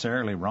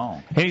necessarily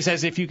wrong. And he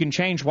says, if you can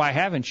change, why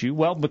haven't you?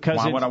 Well, because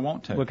why would I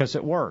want to? Because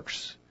it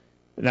works.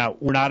 Now,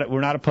 we're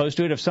not opposed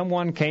to it. If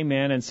someone came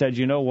in and said,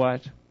 you know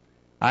what,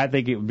 I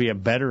think it would be a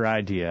better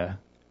idea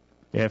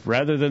if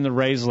rather than the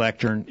raised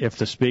lectern, if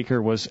the speaker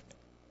was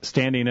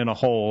standing in a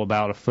hole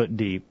about a foot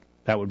deep,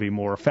 that would be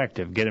more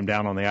effective. Get him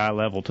down on the eye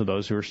level to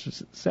those who are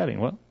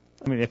sitting. Well,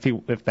 I mean,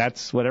 if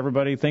that's what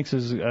everybody thinks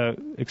is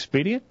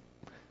expedient,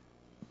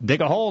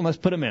 dig a hole and let's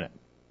put him in it.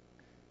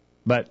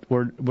 But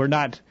we're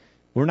not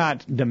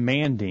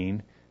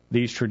demanding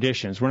these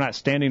traditions. We're not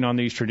standing on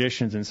these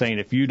traditions and saying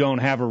if you don't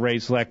have a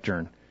raised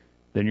lectern,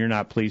 then you're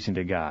not pleasing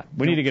to God.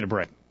 We need to get a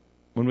break.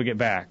 When we get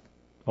back,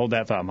 hold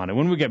that thought, Monday.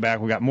 When we get back,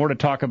 we got more to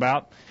talk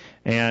about.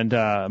 And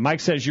Mike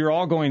says you're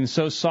all going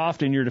so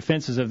soft in your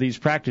defenses of these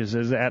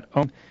practices that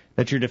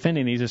you're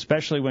defending these,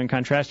 especially when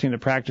contrasting the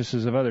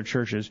practices of other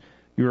churches.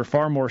 You are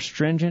far more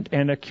stringent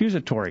and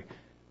accusatory.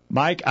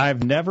 Mike,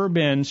 I've never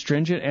been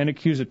stringent and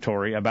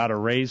accusatory about a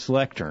raised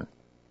lectern.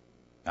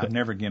 I've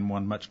never given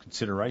one much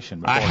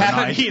consideration before. I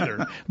haven't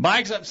either.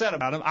 Mike's upset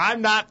about him.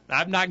 I'm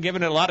not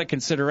giving it a lot of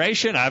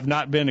consideration. I've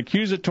not been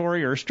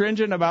accusatory or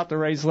stringent about the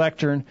raised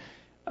lectern.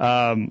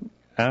 And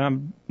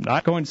I'm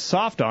not going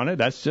soft on it.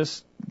 That's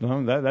just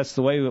that's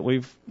the way that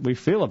we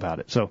feel about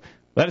it. So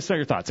let us know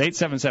your thoughts.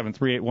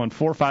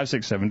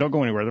 877-381-4567. Don't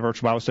go anywhere. The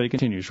Virtual Bible Study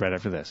continues right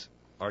after this.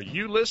 Are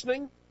you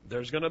listening?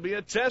 There's going to be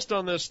a test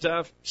on this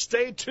stuff.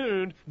 Stay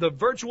tuned. The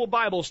Virtual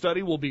Bible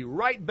Study will be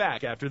right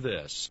back after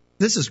this.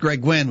 This is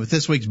Greg Gwynn with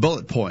this week's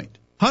Bullet Point.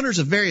 Hunters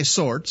of various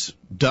sorts,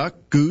 duck,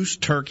 goose,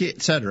 turkey,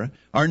 etc.,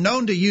 are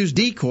known to use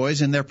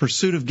decoys in their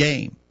pursuit of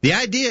game. The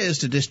idea is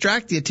to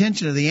distract the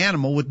attention of the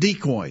animal with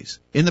decoys.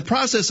 In the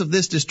process of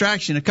this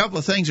distraction, a couple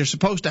of things are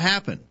supposed to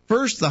happen.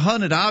 First, the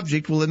hunted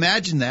object will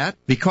imagine that,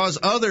 because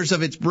others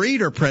of its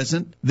breed are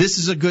present, this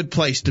is a good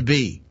place to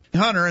be. The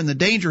hunter and the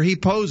danger he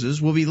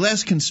poses will be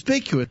less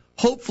conspicuous,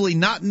 hopefully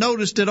not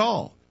noticed at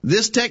all.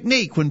 This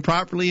technique, when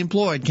properly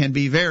employed, can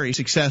be very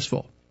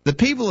successful. The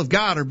people of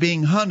God are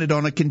being hunted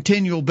on a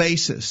continual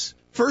basis.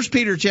 1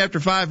 Peter chapter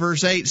 5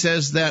 verse 8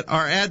 says that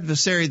our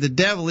adversary, the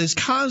devil, is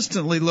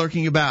constantly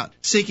lurking about,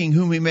 seeking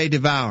whom he may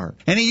devour.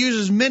 And he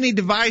uses many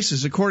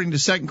devices according to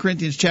 2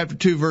 Corinthians chapter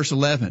 2 verse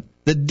 11.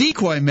 The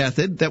decoy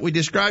method that we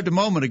described a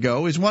moment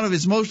ago is one of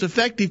his most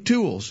effective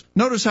tools.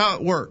 Notice how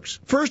it works.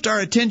 First, our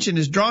attention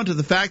is drawn to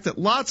the fact that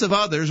lots of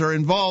others are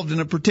involved in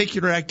a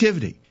particular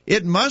activity.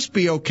 It must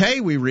be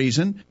okay, we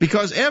reason,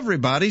 because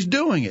everybody's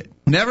doing it.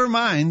 Never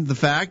mind the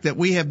fact that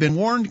we have been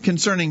warned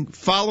concerning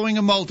following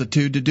a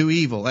multitude to do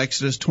evil,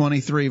 Exodus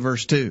 23,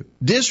 verse 2.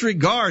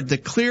 Disregard the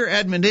clear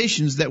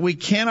admonitions that we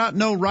cannot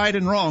know right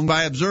and wrong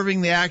by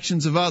observing the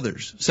actions of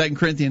others, 2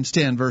 Corinthians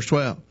 10, verse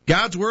 12.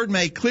 God's word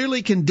may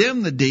clearly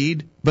condemn the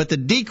deed, but the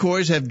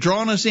decoys have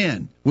drawn us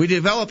in. We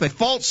develop a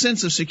false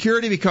sense of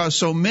security because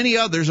so many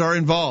others are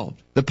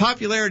involved. The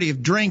popularity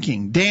of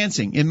drinking,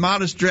 dancing,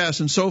 immodest dress,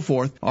 and so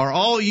forth are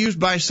all used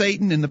by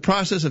Satan in the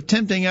process of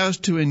tempting us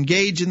to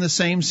engage in the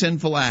same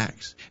sinful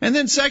acts. And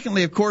then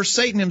secondly, of course,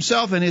 Satan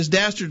himself and his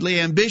dastardly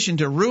ambition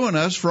to ruin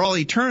us for all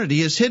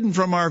eternity is hidden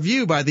from our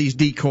view by these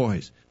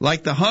decoys.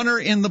 Like the hunter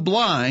in the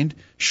blind,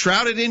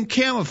 shrouded in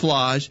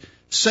camouflage,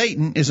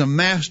 Satan is a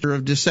master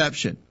of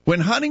deception. When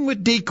hunting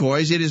with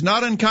decoys, it is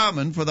not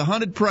uncommon for the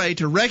hunted prey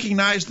to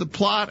recognize the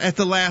plot at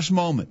the last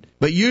moment.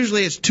 But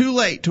usually it's too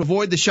late to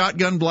avoid the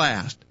shotgun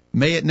blast.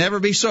 May it never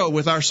be so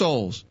with our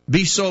souls.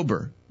 Be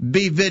sober.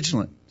 Be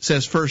vigilant,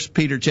 says 1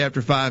 Peter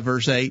chapter 5,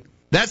 verse 8.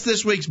 That's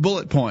this week's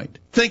bullet point.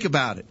 Think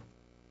about it.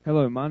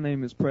 Hello, my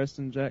name is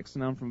Preston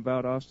Jackson. I'm from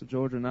Valdosta,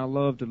 Georgia, and I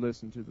love to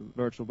listen to the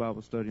Virtual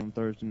Bible Study on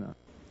Thursday night.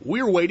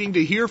 We're waiting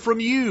to hear from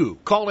you.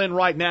 Call in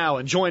right now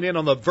and join in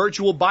on the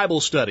Virtual Bible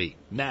Study.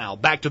 Now,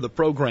 back to the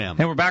program.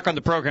 And we're back on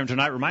the program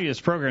tonight. Remind you, this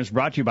program is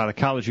brought to you by the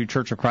College View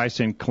Church of Christ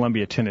in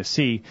Columbia,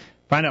 Tennessee.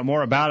 Find out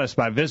more about us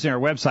by visiting our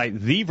website,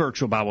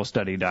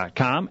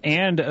 thevirtualbiblestudy.com.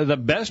 And the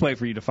best way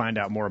for you to find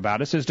out more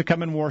about us is to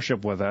come and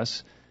worship with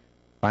us.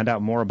 Find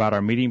out more about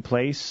our meeting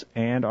place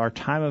and our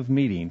time of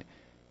meeting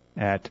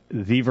at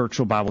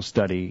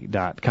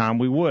thevirtualbiblestudy.com.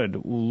 We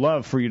would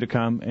love for you to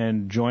come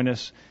and join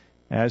us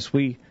as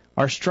we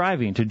are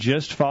striving to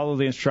just follow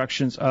the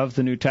instructions of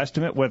the New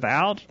Testament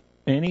without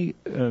any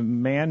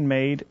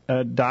man-made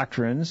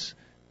doctrines.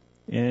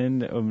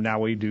 And now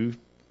we do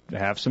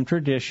have some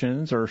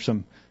traditions or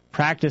some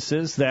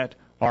practices that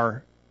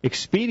are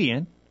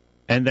expedient,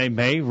 and they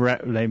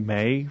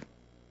may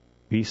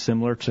be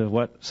similar to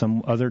what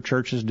some other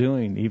church is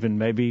doing. Even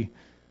maybe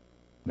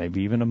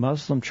even a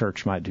Muslim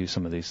church might do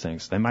some of these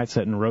things. They might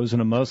sit in rows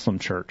in a Muslim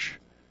church.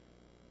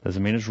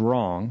 Doesn't mean it's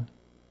wrong.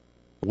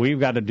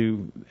 We've got to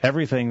do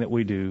everything that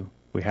we do.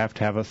 We have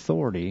to have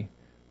authority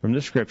from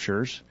the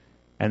Scriptures,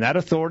 and that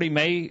authority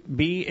may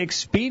be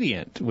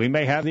expedient. We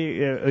may have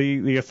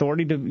the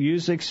authority to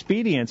use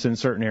expedience in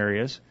certain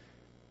areas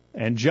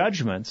and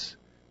judgments,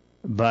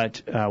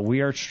 but we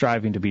are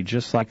striving to be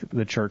just like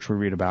the church we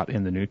read about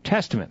in the New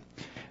Testament.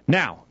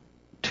 Now,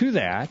 to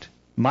that,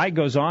 Mike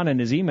goes on in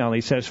his email, he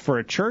says, for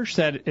a church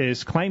that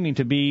is claiming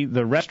to be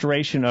the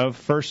restoration of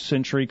first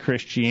century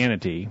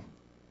Christianity,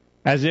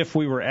 as if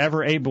we were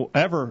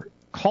ever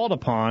called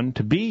upon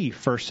to be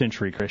first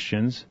century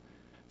Christians,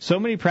 so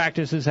many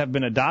practices have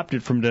been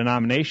adopted from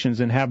denominations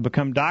and have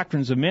become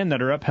doctrines of men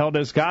that are upheld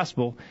as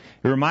gospel.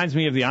 It reminds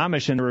me of the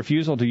Amish and the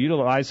refusal to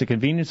utilize the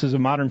conveniences of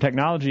modern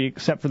technology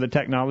except for the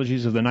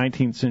technologies of the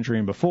 19th century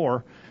and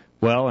before,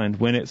 well, and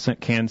when it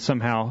can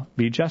somehow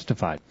be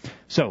justified.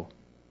 So,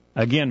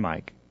 again,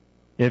 Mike,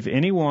 if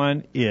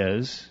anyone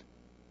is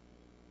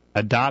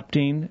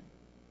adopting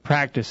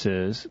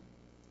practices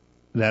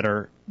that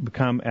are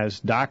become as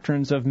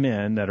doctrines of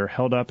men that are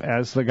held up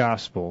as the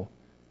gospel,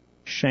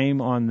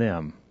 shame on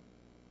them.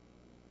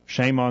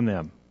 Shame on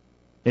them.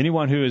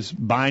 Anyone who is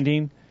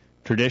binding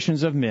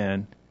traditions of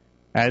men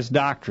as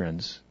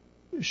doctrines,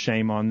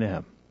 shame on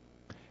them.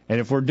 And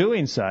if we're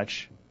doing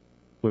such,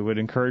 we would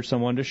encourage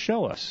someone to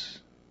show us.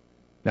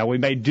 Now, we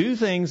may do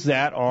things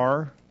that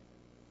are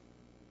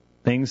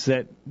things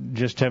that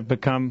just have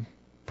become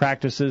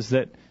practices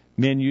that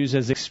men use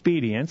as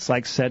expedients,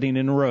 like setting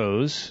in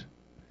rows.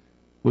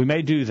 We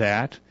may do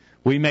that.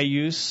 We may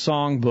use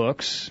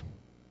songbooks,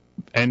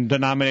 and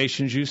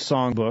denominations use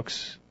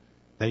songbooks.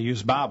 They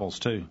use Bibles,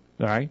 too.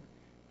 All right.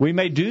 We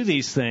may do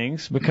these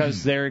things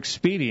because they're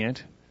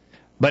expedient,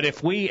 but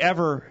if we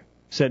ever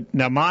said,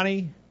 now,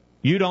 Monty,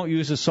 you don't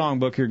use a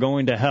songbook, you're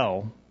going to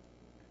hell,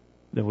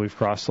 then we've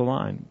crossed the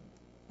line.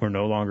 We're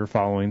no longer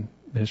following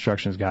the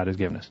instructions God has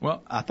given us.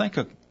 Well, I think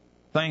a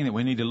thing that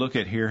we need to look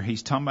at here,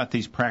 he's talking about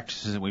these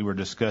practices that we were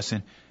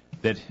discussing,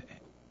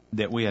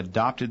 that we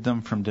adopted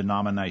them from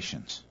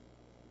denominations.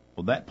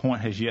 Well, that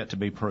point has yet to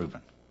be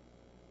proven.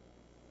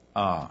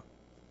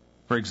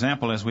 For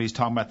example, as we was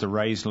talking about the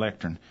raised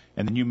lectern,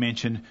 and then you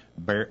mentioned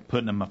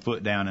putting them a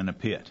foot down in a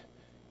pit.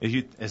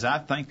 As I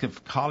think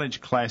of college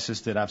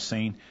classes that I've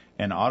seen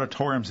and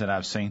auditoriums that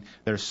I've seen,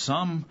 there's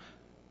some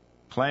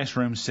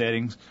classroom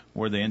settings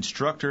where the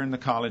instructor in the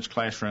college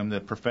classroom, the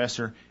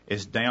professor,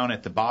 is down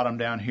at the bottom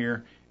down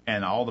here,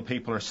 and all the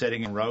people are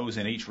sitting in rows,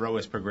 and each row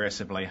is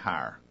progressively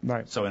higher.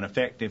 Right. So in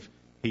effect,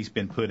 he's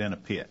been put in a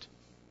pit.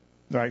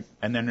 Right.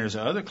 And then there's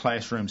other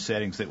classroom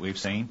settings that we've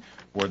seen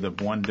where the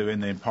one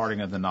doing the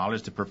imparting of the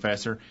knowledge, the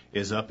professor,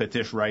 is up at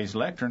this raised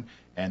lectern,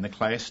 and the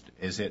class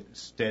is at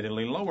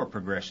steadily lower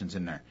progressions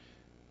in there.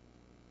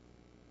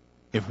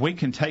 If we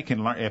can take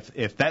and learn,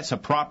 if that's a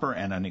proper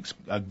and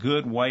a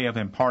good way of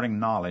imparting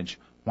knowledge,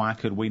 why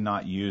could we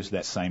not use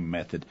that same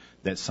method,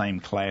 that same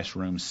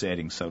classroom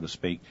setting, so to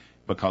speak?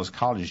 Because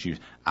colleges use.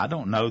 I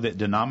don't know that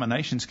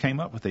denominations came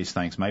up with these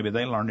things. Maybe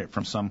they learned it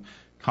from some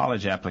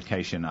college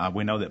application.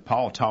 We know that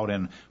Paul taught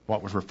in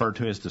what was referred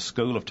to as the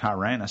School of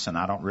Tyrannus, and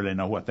I don't really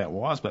know what that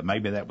was, but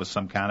maybe that was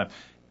some kind of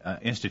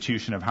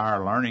institution of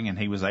higher learning, and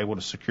he was able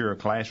to secure a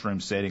classroom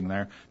setting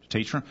there to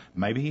teach them.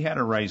 Maybe he had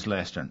a raised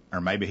lectern, or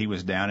maybe he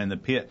was down in the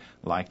pit,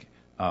 like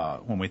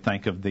when we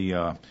think of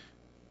the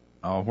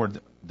where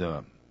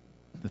the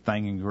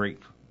thing in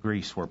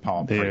Greece where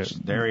Paul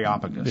preached, the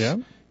Areopagus. Yeah.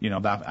 You know,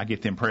 I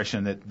get the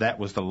impression that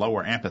was the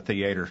lower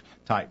amphitheater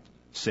type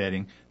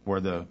setting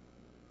where the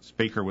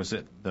speaker was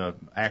at, the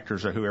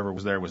actors or whoever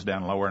was there was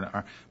down lower.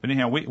 But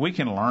anyhow, we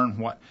can learn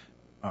what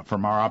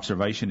from our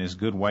observation is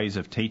good ways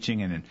of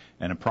teaching and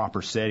a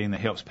proper setting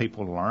that helps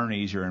people learn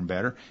easier and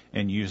better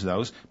and use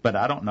those. But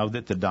I don't know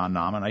that the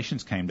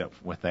denominations came up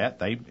with that.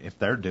 If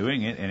they're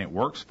doing it and it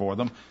works for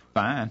them,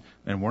 fine.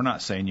 And we're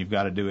not saying you've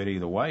got to do it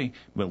either way,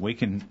 but we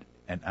can.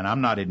 And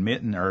I'm not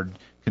admitting or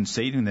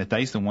conceding that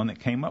they's the one that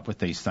came up with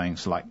these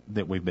things like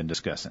that we've been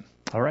discussing.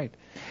 All right.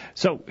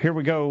 So here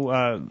we go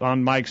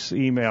on Mike's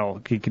email.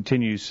 He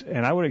continues,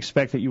 and I would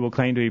expect that you will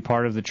claim to be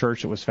part of the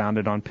church that was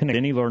founded on Pentecost.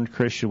 Any learned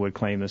Christian would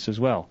claim this as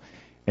well.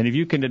 And if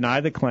you can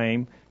deny the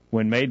claim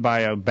when made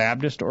by a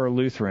Baptist or a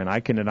Lutheran, I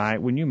can deny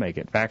it when you make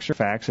it. Facts are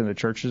facts, and the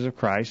churches of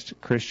Christ,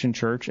 Christian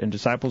church, and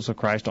disciples of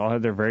Christ all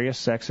have their various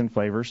sects and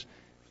flavors,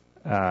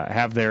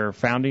 have their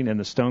founding in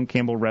the Stone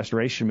Campbell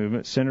Restoration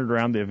Movement centered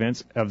around the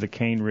events of the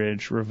Cane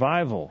Ridge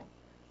Revival.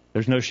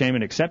 There's no shame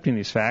in accepting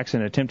these facts,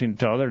 and attempting to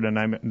tell other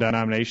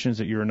denominations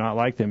that you are not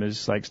like them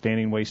is like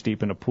standing waist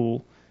deep in a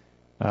pool,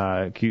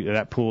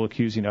 that pool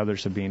accusing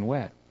others of being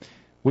wet.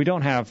 We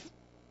don't have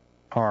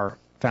our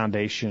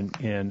foundation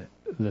in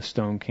the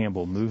Stone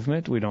Campbell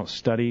movement. We don't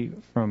study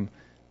from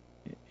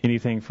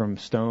anything from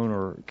Stone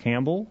or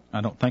Campbell.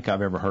 I don't think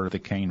I've ever heard of the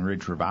Cane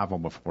Ridge Revival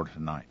before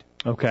tonight.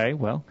 Okay,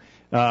 well,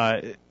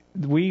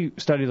 we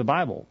study the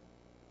Bible.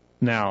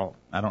 Now,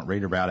 I don't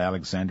read about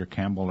Alexander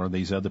Campbell or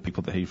these other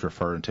people that he's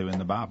referring to in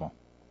the Bible.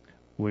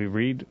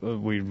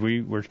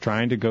 We're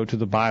trying to go to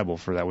the Bible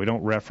for that. We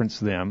don't reference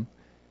them.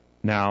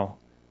 Now,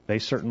 they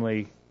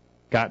certainly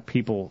got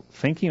people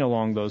thinking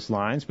along those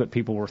lines, but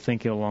people were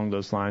thinking along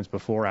those lines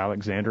before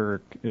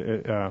Alexander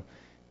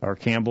or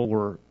Campbell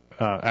were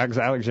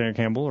Alexander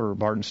Campbell or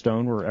Barton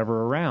Stone were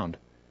ever around.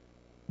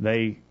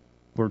 They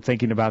were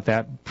thinking about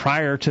that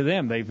prior to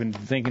them. They've been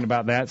thinking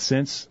about that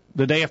since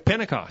the day of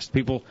Pentecost.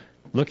 People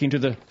looking to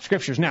the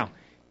Scriptures. Now,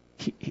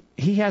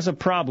 he has a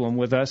problem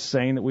with us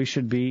saying that we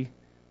should be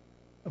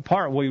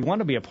we want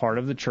to be a part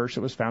of the church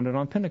that was founded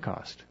on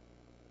Pentecost.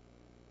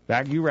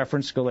 Back, you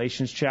referenced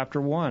Galatians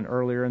chapter 1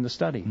 earlier in the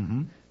study,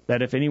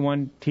 that if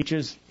anyone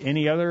teaches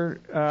any other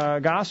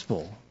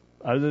gospel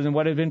other than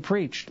what had been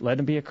preached, let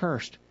him be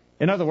accursed.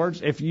 In other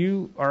words, if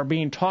you are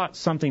being taught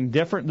something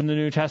different than the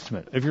New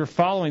Testament, if you're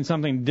following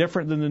something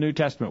different than the New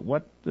Testament,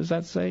 what does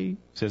that say? It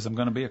says I'm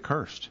going to be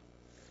accursed.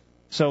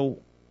 So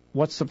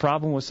what's the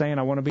problem with saying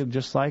I want to be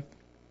just like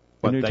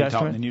the New Testament? What they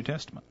taught in the New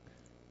Testament.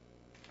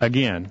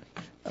 Again,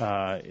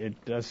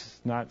 it does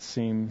not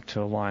seem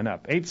to line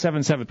up.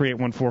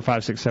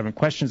 877-381-4567,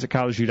 questions at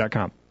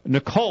collegeview.com.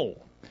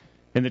 Nicole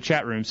in the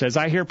chat room says,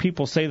 I hear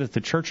people say that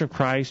the Church of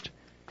Christ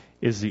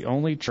is the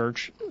only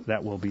church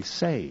that will be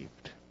saved.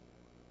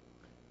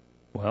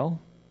 Well,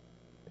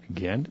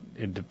 again,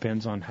 it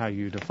depends on how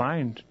you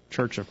define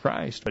Church of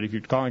Christ. But if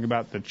you're calling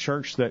about the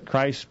church that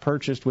Christ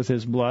purchased with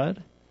his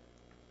blood,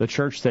 the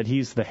church that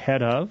he's the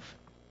head of,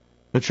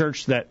 the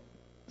church that,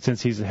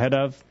 since he's the head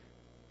of,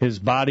 his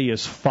body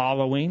is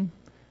following,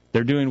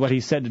 they're doing what he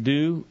said to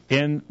do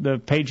in the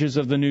pages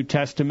of the New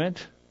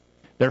Testament,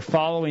 they're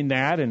following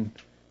that and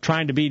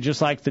trying to be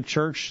just like the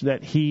church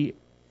that he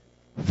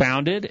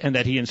founded and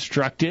that he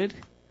instructed,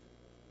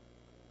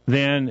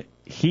 then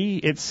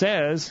it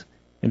says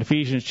in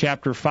Ephesians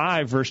chapter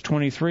 5, verse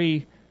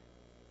 23,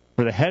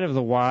 for the head of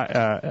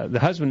the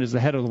husband is the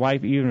head of the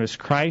wife, even as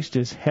Christ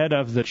is head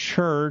of the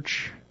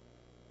church,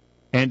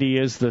 and he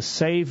is the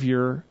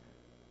Savior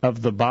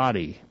of the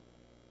body.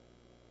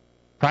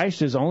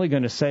 Christ is only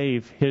going to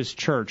save his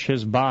church,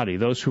 his body,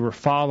 those who are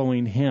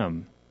following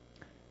him.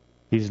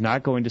 He's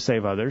not going to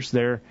save others.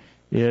 There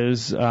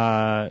is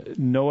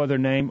no other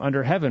name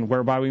under heaven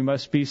whereby we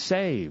must be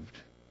saved.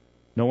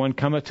 No one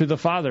cometh to the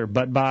Father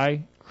but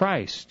by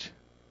Christ.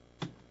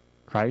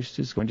 Christ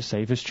is going to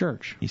save his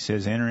church. He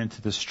says, enter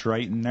into the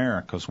straight and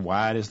narrow, because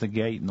wide is the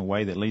gate and the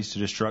way that leads to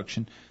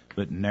destruction,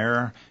 but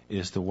narrow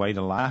is the way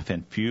to life,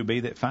 and few be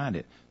that find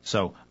it.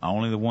 So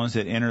only the ones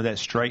that enter that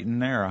straight and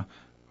narrow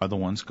are the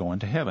ones going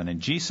to heaven.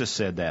 And Jesus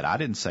said that. I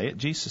didn't say it.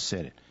 Jesus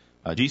said it.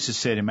 Jesus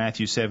said in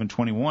Matthew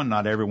 7:21,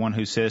 not everyone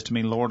who says to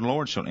me, Lord,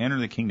 Lord, shall enter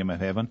the kingdom of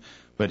heaven,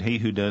 but he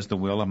who does the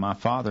will of my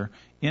Father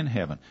in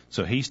heaven.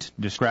 So he's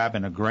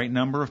describing a great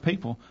number of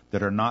people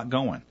that are not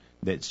going.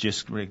 That's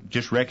just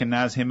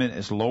recognize him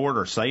as Lord,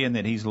 or saying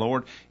that he's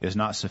Lord is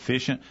not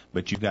sufficient,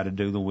 but you've got to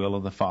do the will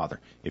of the Father.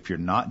 If you're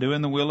not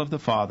doing the will of the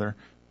Father,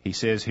 he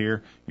says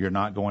here, you're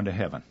not going to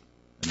heaven.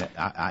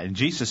 And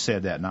Jesus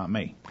said that, not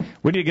me.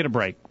 We need to get a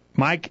break.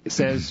 Mike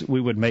says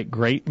we would make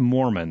great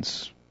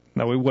Mormons.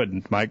 No, we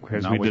wouldn't, Mike,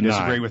 because we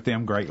disagree with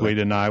them greatly. We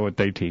deny what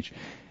they teach.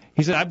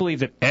 He said, I believe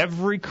that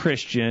every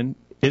Christian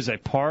is a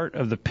part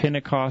of the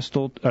Pentecost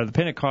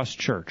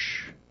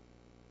church.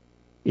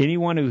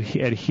 Anyone who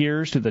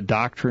adheres to the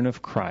doctrine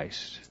of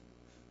Christ.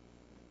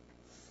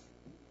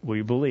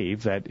 We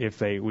believe that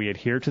if we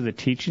adhere to the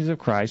teachings of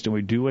Christ and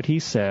we do what he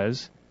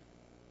says,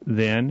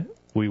 then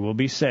we will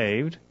be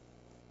saved,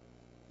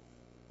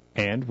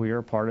 and we are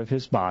a part of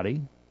his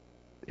body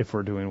if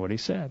we're doing what he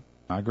said.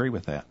 I agree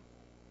with that.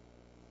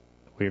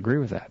 We agree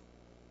with that.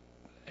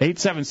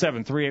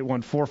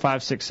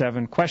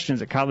 877-381-4567.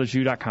 Questions at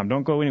collegeview.com.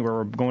 Don't go anywhere.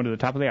 We're going to the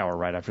top of the hour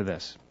right after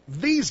this.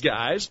 These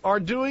guys are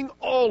doing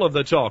all of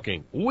the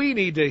talking. We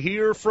need to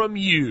hear from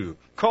you.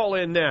 Call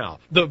in now.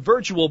 The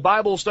virtual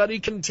Bible study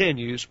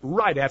continues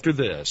right after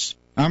this.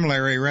 I'm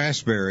Larry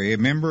Raspberry, a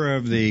member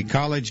of the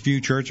College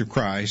View Church of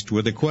Christ,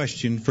 with a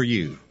question for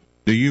you.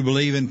 Do you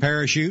believe in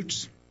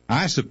parachutes?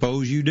 I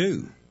suppose you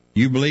do.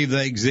 You believe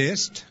they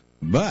exist?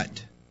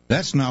 But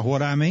that's not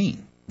what I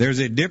mean. There's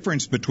a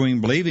difference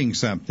between believing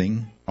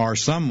something or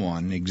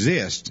someone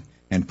exists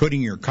and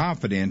putting your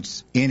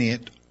confidence in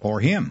it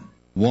or him.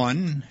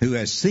 One who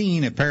has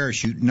seen a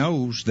parachute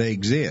knows they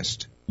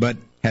exist, but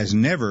has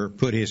never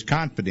put his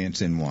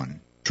confidence in one.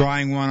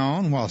 Trying one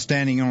on while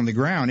standing on the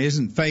ground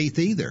isn't faith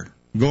either.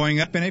 Going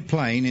up in a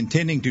plane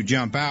intending to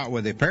jump out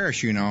with a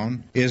parachute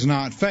on is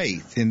not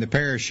faith in the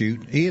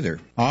parachute either.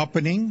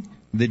 Opening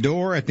the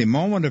door at the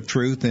moment of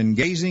truth and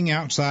gazing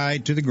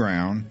outside to the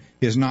ground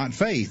is not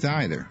faith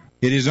either.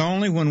 It is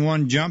only when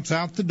one jumps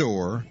out the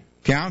door,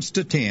 counts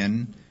to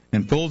 10,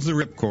 and pulls the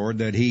ripcord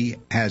that he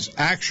has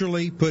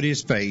actually put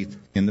his faith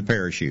in the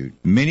parachute.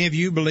 Many of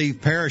you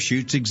believe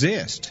parachutes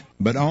exist,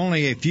 but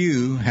only a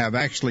few have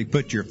actually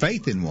put your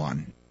faith in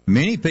one.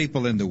 Many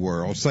people in the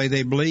world say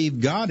they believe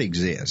God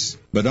exists,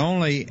 but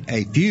only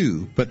a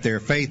few put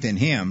their faith in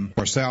him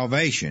for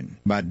salvation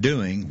by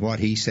doing what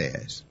he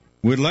says.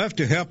 We'd love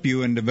to help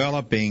you in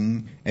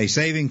developing a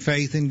saving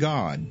faith in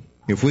God.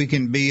 If we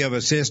can be of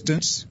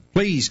assistance,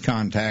 please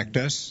contact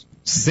us.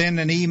 Send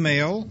an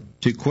email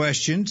to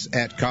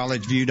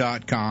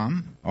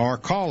questions@collegeview.com or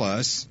call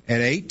us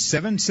at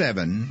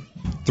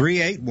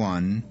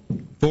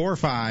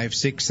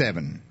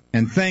 877-381-4567.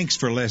 And thanks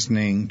for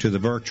listening to the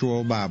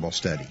virtual Bible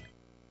study.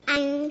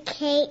 I'm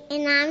Kate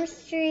and I'm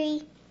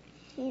 3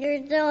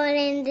 years old,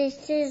 and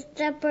this is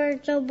the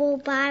virtual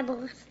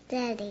Bible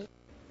study.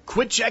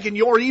 Quit checking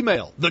your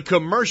email. The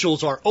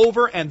commercials are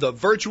over and the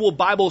virtual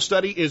Bible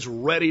study is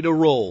ready to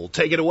roll.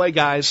 Take it away,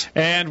 guys.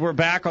 And we're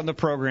back on the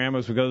program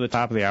as we go to the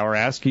top of the hour,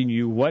 asking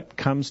you what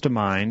comes to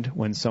mind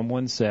when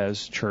someone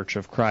says Church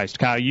of Christ.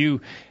 Kyle,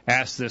 you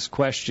asked this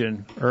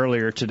question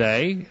earlier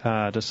today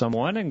to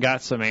someone and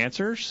got some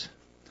answers.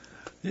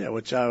 Yeah,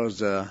 which I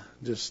was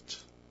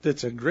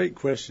it's a great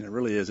question. It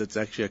really is. It's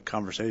actually a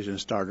conversation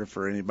starter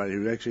for anybody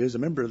who actually is a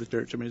member of the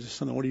church. I mean, it's just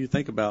something, what do you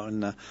think about?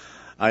 And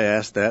I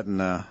asked that,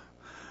 and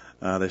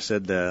they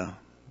said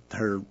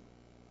her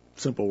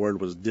simple word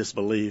was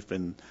disbelief,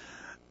 and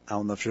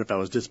I'm not sure if I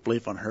was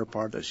disbelief on her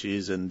part, that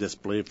she's in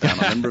disbelief that I'm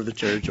a member of the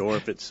church, or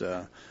if it's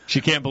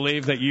she can't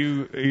believe that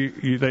you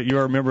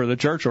are a member of the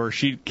church, or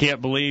she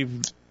can't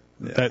believe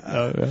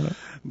that.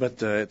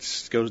 But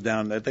it goes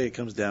down. I think it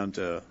comes down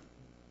to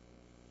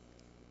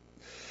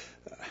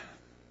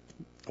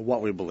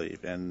what we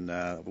believe, and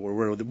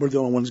we're the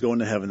only ones going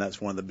to heaven. That's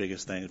one of the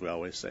biggest things we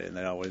always say, and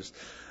they always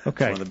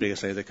okay. One of the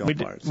biggest things that come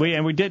apart.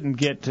 We didn't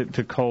get to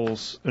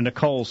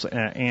Nicole's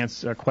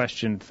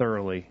question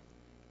thoroughly.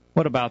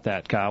 What about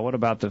that, Kyle? What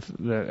about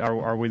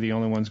are we the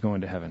only ones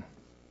going to heaven?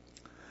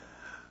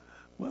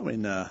 Well, I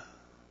mean, I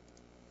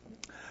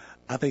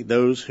think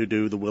those who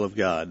do the will of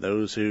God,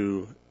 those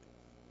who,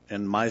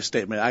 in my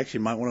statement,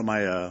 actually, one of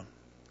my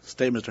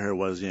statements to her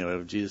was,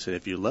 if Jesus said,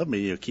 "If you love me,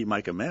 you'll keep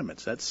my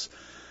commandments." That's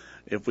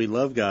if we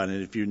love God,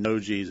 and if you know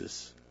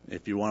Jesus,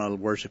 if you want to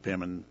worship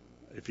Him, and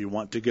if you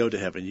want to go to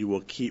heaven, you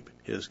will keep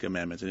His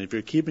commandments. And if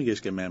you're keeping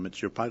His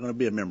commandments, you're probably going to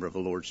be a member of the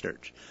Lord's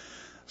church.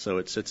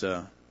 So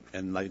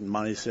and like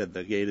Monty said,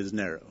 the gate is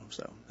narrow.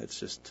 So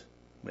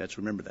we have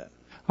to remember that.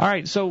 All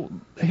right, so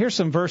here's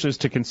some verses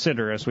to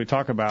consider as we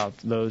talk about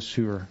those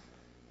who are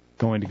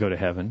going to go to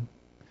heaven.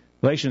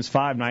 Galatians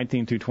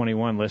 5:19 through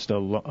 21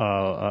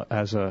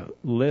 has a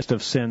list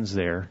of sins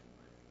there.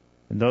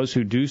 And those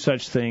who do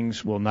such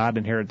things will not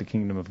inherit the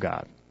kingdom of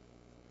God.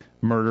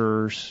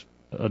 Murderers,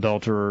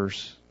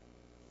 adulterers,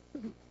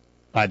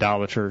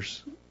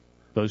 idolaters,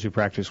 those who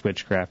practice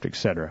witchcraft,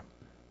 etc.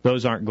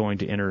 Those aren't going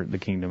to enter the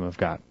kingdom of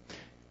God.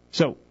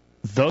 So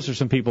those are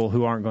some people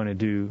who aren't going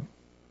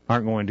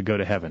to go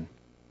to heaven.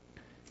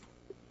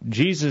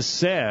 Jesus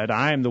said,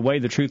 "I am the way,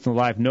 the truth, and the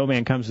life. No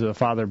man comes to the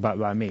Father but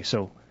by me."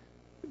 So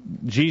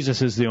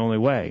Jesus is the only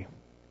way.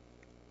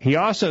 He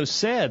also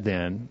said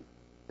then,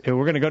 if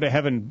we're going to go to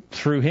heaven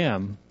through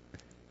Him,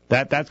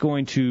 that's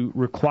going to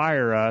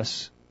require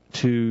us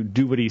to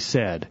do what He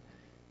said.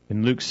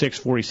 In Luke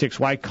 6:46,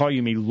 "Why call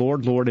you me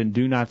Lord, Lord, and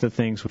do not the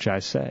things which I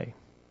say?"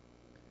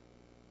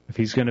 If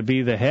He's going to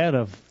be the head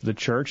of the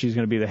church, He's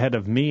going to be the head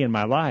of me in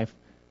my life,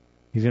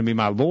 He's going to be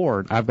my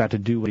Lord, I've got to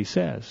do what He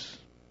says.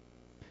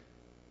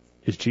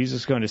 Is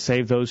Jesus going to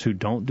save those who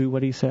don't do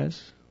what He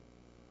says?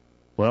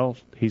 Well,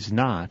 He's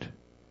not.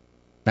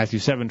 Matthew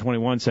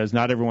 7:21 says,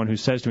 "Not everyone who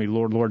says to me,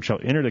 Lord, Lord, shall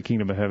enter the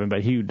kingdom of heaven,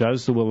 but he who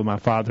does the will of my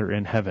Father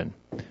in heaven."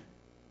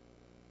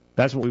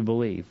 That's what we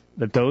believe,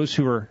 that those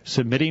who are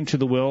submitting to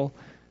the will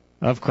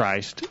of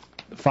Christ,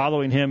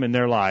 following Him in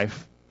their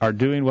life, are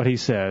doing what He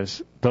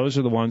says, those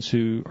are the ones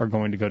who are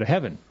going to go to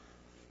heaven.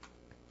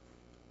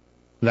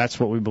 That's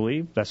what we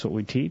believe. That's what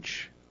we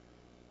teach.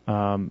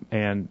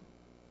 And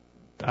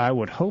I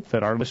would hope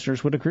that our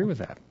listeners would agree with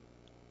that.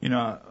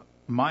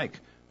 Mike,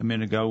 a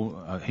minute ago,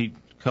 a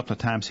couple of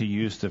times he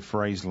used the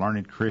phrase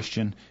 "learned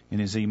Christian" in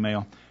his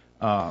email,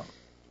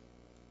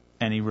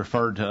 and he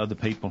referred to other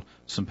people,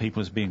 some people,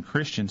 as being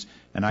Christians.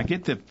 And I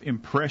get the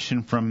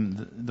impression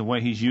from the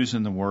way he's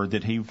using the word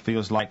that he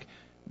feels like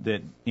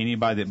that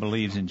anybody that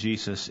believes in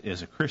Jesus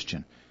is a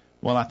Christian.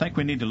 Well, I think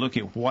we need to look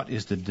at what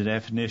is the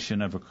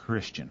definition of a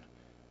Christian.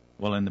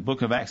 Well, in the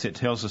book of Acts, it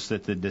tells us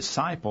that the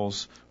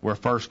disciples were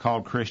first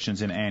called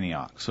Christians in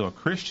Antioch. So a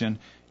Christian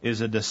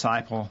is a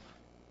disciple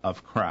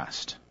of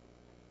Christ.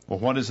 Well,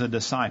 what is a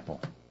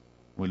disciple?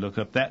 We look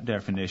up that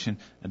definition.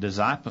 A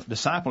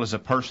disciple is a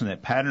person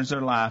that patterns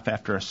their life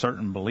after a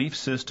certain belief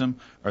system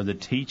or the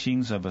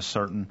teachings of a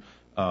certain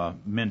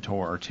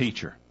mentor or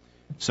teacher.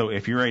 So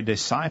if you're a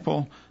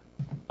disciple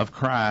of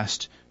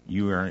Christ,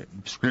 you are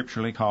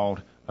scripturally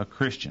called a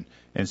Christian.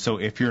 And so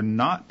if you're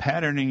not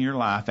patterning your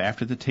life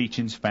after the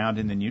teachings found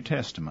in the New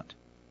Testament,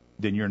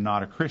 then you're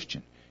not a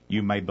Christian.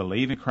 You may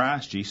believe in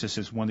Christ. Jesus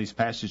is one of these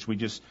passages we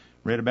just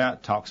read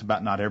about, talks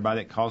about not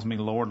everybody that calls me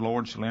Lord,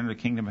 Lord shall enter the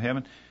kingdom of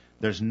heaven.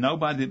 There's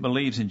nobody that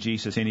believes in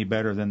Jesus any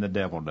better than the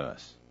devil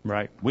does.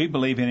 Right. We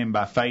believe in Him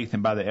by faith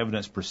and by the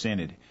evidence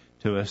presented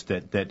to us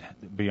that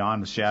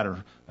beyond the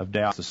shadow of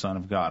doubt, the Son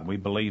of God. We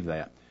believe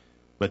that.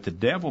 But the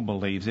devil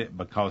believes it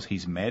because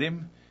he's met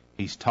Him,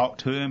 he's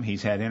talked to Him,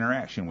 he's had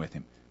interaction with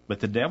Him. But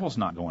the devil's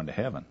not going to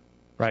heaven.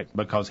 Right.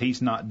 Because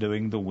he's not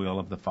doing the will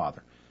of the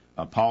Father.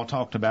 Paul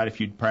talked about if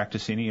you'd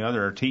practice any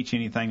other or teach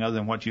anything other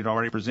than what you'd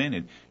already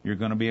presented, you're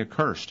going to be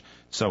accursed.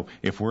 So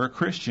if we're a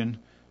Christian,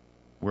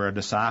 we're a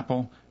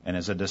disciple, and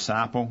as a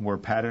disciple, we're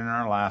patterning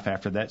our life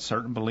after that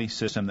certain belief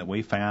system that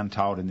we found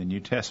taught in the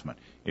New Testament.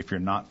 If you're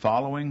not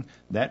following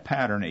that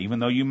pattern, even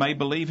though you may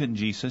believe in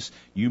Jesus,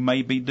 you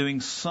may be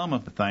doing some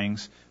of the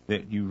things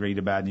that you read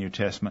about in the New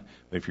Testament.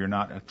 But if you're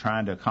not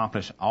trying to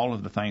accomplish all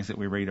of the things that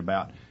we read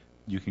about,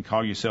 You can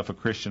call yourself a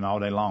Christian all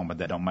day long, but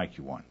that don't make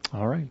you one.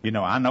 All right. You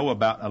know, I know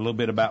a little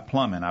bit about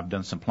plumbing. I've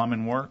done some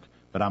plumbing work,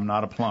 but I'm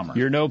not a plumber.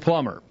 You're no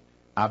plumber.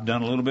 I've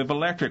done a little bit of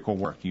electrical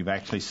work. You've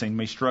actually seen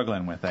me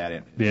struggling with that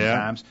at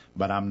times,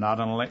 but I'm not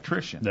an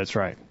electrician. That's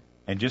right.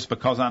 And just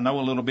because I know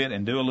a little bit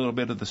and do a little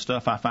bit of the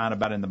stuff I find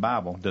about in the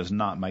Bible does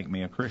not make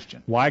me a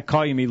Christian. Why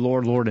call you me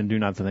Lord, Lord, and do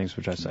not the things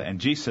which I say? And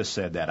Jesus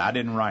said that. I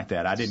didn't write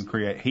that. I didn't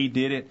create. He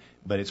did it,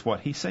 but it's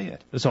what he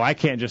said. So I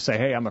can't just say,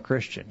 hey, I'm a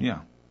Christian. Yeah.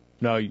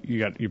 No,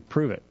 you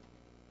prove it.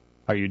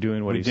 Are you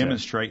doing what he said? We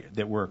demonstrate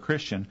that we're a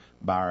Christian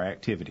by our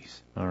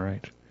activities. All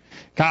right.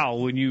 Kyle,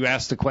 when you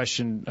asked the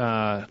question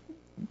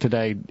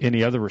today,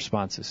 any other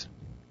responses?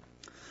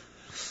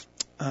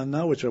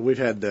 No, we've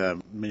had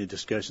many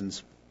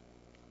discussions.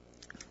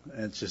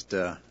 And it's just,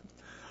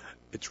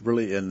 it's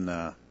really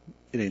in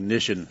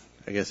ignition.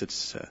 I guess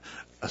it's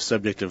a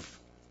subject of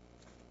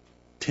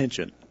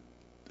tension,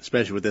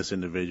 especially with this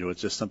individual.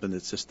 It's just something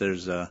that's just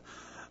there's a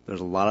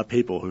lot of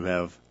people who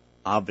have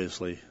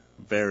obviously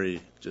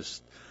very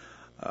just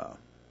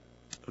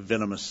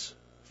venomous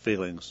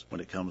feelings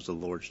when it comes to the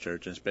Lord's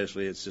church, and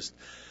especially it's just.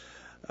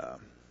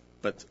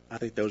 But I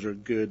think those are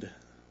good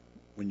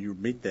when you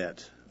meet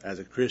that as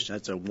a Christian.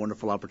 That's a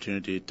wonderful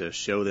opportunity to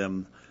show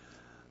them.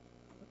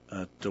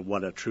 To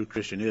what a true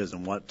Christian is,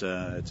 and what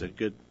it's a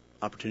good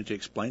opportunity to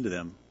explain to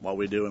them what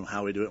we do and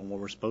how we do it and what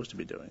we're supposed to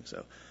be doing.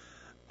 So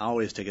I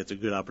always think it's a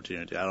good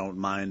opportunity. I don't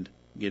mind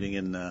getting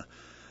in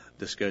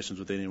discussions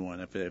with anyone.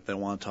 If they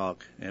want to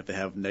talk, and if they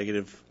have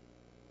negative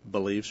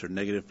beliefs or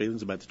negative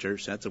feelings about the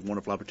church, that's a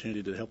wonderful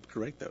opportunity to help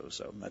correct those.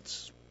 So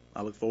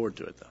I look forward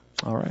to it,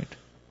 though.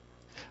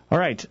 All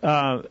right.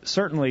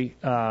 Certainly,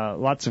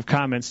 lots of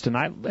comments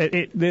tonight.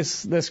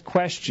 This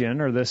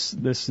question or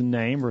this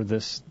name or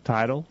this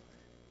title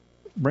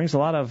brings a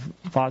lot of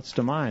thoughts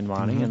to mind,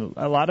 Lonnie, and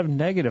a lot of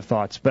negative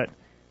thoughts. But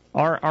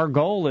our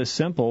goal is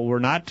simple. We're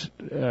not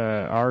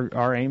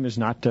our aim is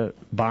not to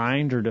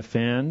bind or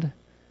defend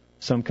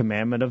some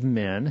commandment of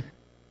men.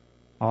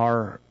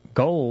 Our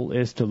goal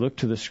is to look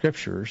to the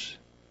Scriptures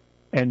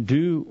and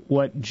do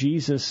what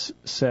Jesus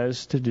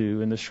says to do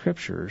in the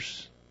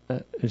Scriptures,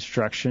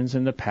 instructions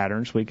and the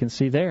patterns we can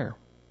see there.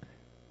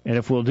 And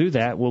if we'll do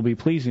that, we'll be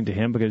pleasing to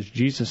Him, because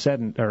Jesus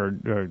said,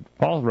 or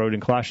Paul wrote in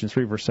Colossians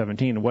 3, verse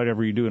 17,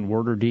 whatever you do in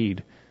word or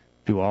deed,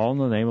 do all in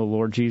the name of the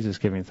Lord Jesus,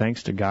 giving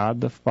thanks to God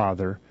the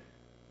Father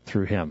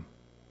through Him.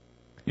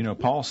 You know,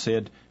 Paul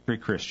said, you're a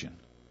Christian.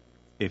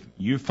 If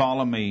you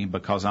follow me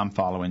because I'm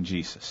following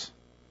Jesus.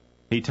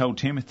 He told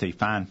Timothy,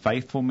 find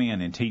faithful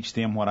men and teach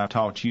them what I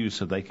taught you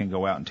so they can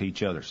go out and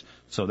teach others.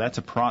 So that's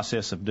a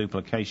process of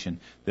duplication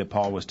that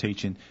Paul was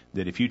teaching,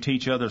 that if you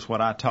teach others what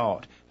I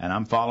taught and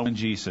I'm following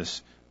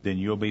Jesus, then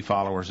you'll be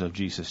followers of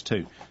Jesus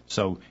too.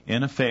 So,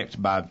 in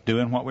effect, by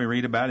doing what we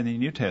read about in the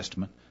New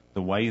Testament,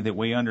 the way that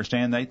we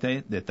understand that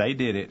they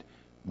did it,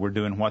 we're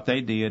doing what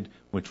they did,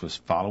 which was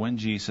following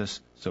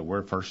Jesus. So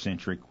we're first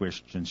century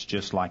Christians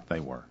just like they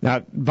were.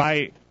 Now,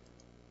 by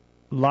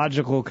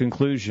logical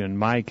conclusion,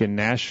 Mike in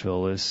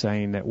Nashville is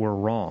saying that we're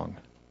wrong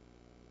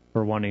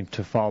for wanting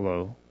to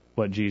follow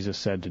what Jesus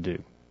said to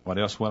do. What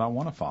else would I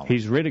want to follow?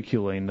 He's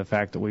ridiculing the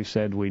fact that we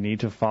said we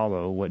need to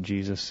follow what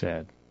Jesus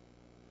said.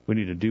 We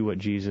need to do what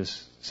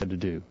Jesus said to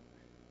do.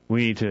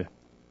 We need to,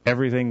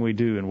 everything we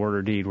do in word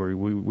or deed,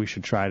 we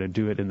should try to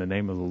do it in the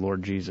name of the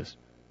Lord Jesus.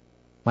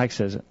 Mike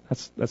says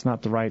that's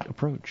not the right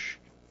approach.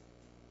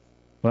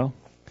 Well,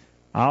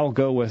 I'll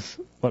go with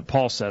what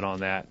Paul said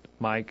on that,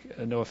 Mike.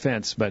 No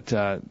offense,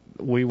 but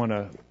we want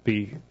to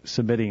be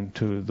submitting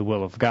to the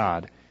will of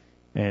God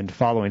and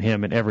following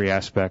Him in every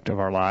aspect of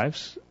our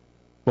lives,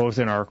 both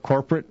in our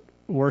corporate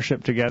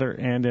worship together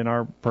and in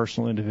our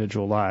personal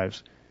individual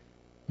lives,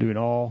 doing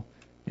all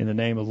in the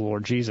name of the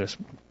Lord Jesus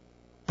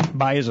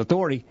by His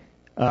authority.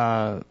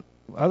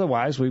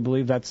 Otherwise, we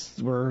believe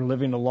we're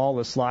living a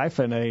lawless life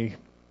and a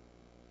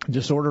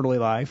disorderly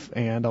life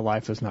and a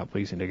life that's not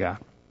pleasing to God.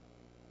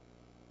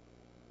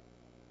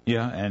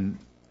 Yeah, and,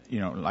 you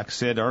know, like I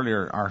said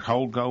earlier, our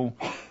whole goal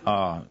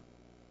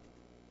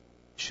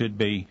should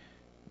be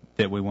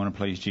that we want to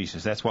please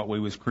Jesus. That's what we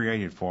was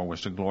created for,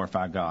 was to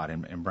glorify God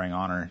and bring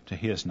honor to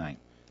His name.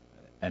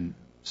 And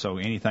so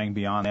anything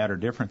beyond that or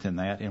different than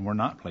that, and we're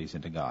not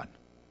pleasing to God.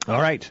 All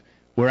right.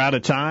 We're out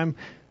of time.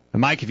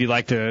 Mike, if you'd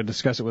like to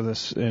discuss it with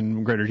us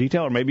in greater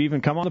detail or maybe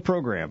even come on the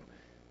program,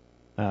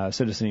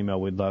 send us an email.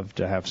 We'd love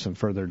to have some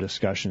further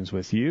discussions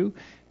with you.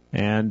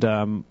 And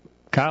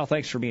Kyle,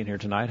 thanks for being here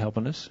tonight,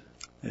 helping us.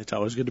 It's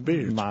always good to be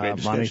here.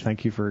 Monty,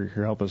 thank you for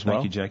your help as well.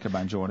 Thank you, Jacob.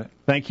 I enjoyed it.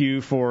 Thank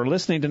you for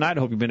listening tonight. I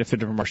hope you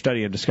benefited from our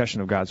study and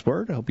discussion of God's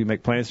Word. I hope you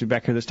make plans to be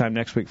back here this time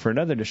next week for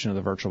another edition of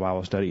the Virtual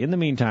Bible Study. In the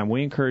meantime,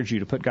 we encourage you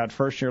to put God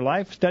first in your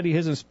life, study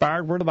His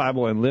inspired Word of the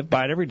Bible, and live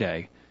by it every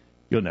day.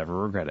 You'll never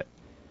regret it.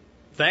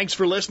 Thanks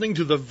for listening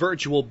to the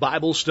Virtual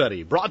Bible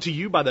Study, brought to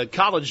you by the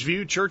College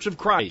View Church of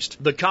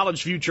Christ. The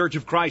College View Church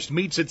of Christ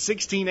meets at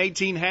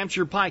 1618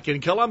 Hampshire Pike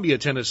in Columbia,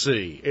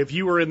 Tennessee. If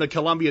you are in the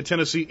Columbia,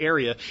 Tennessee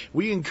area,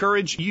 we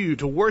encourage you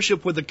to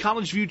worship with the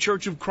College View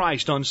Church of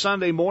Christ on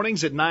Sunday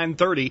mornings at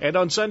 9:30 and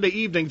on Sunday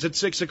evenings at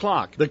 6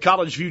 o'clock. The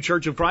College View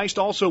Church of Christ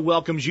also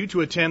welcomes you to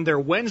attend their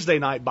Wednesday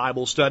night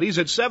Bible studies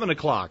at 7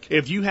 o'clock.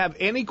 If you have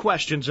any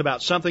questions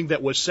about something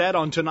that was said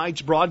on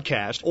tonight's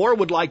broadcast or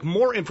would like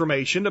more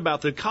information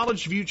about the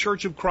College View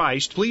Church of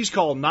Christ, please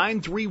call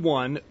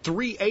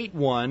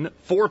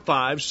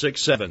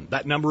 931-381-4567.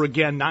 That number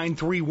again,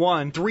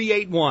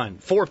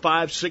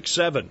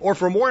 931-381-4567. Or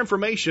for more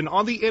information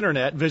on the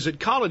internet, visit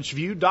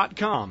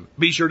collegeview.com.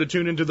 Be sure to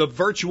tune into the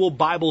Virtual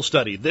Bible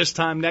Study this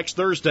time next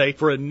Thursday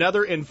for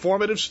another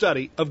informative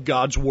study of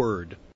God's Word.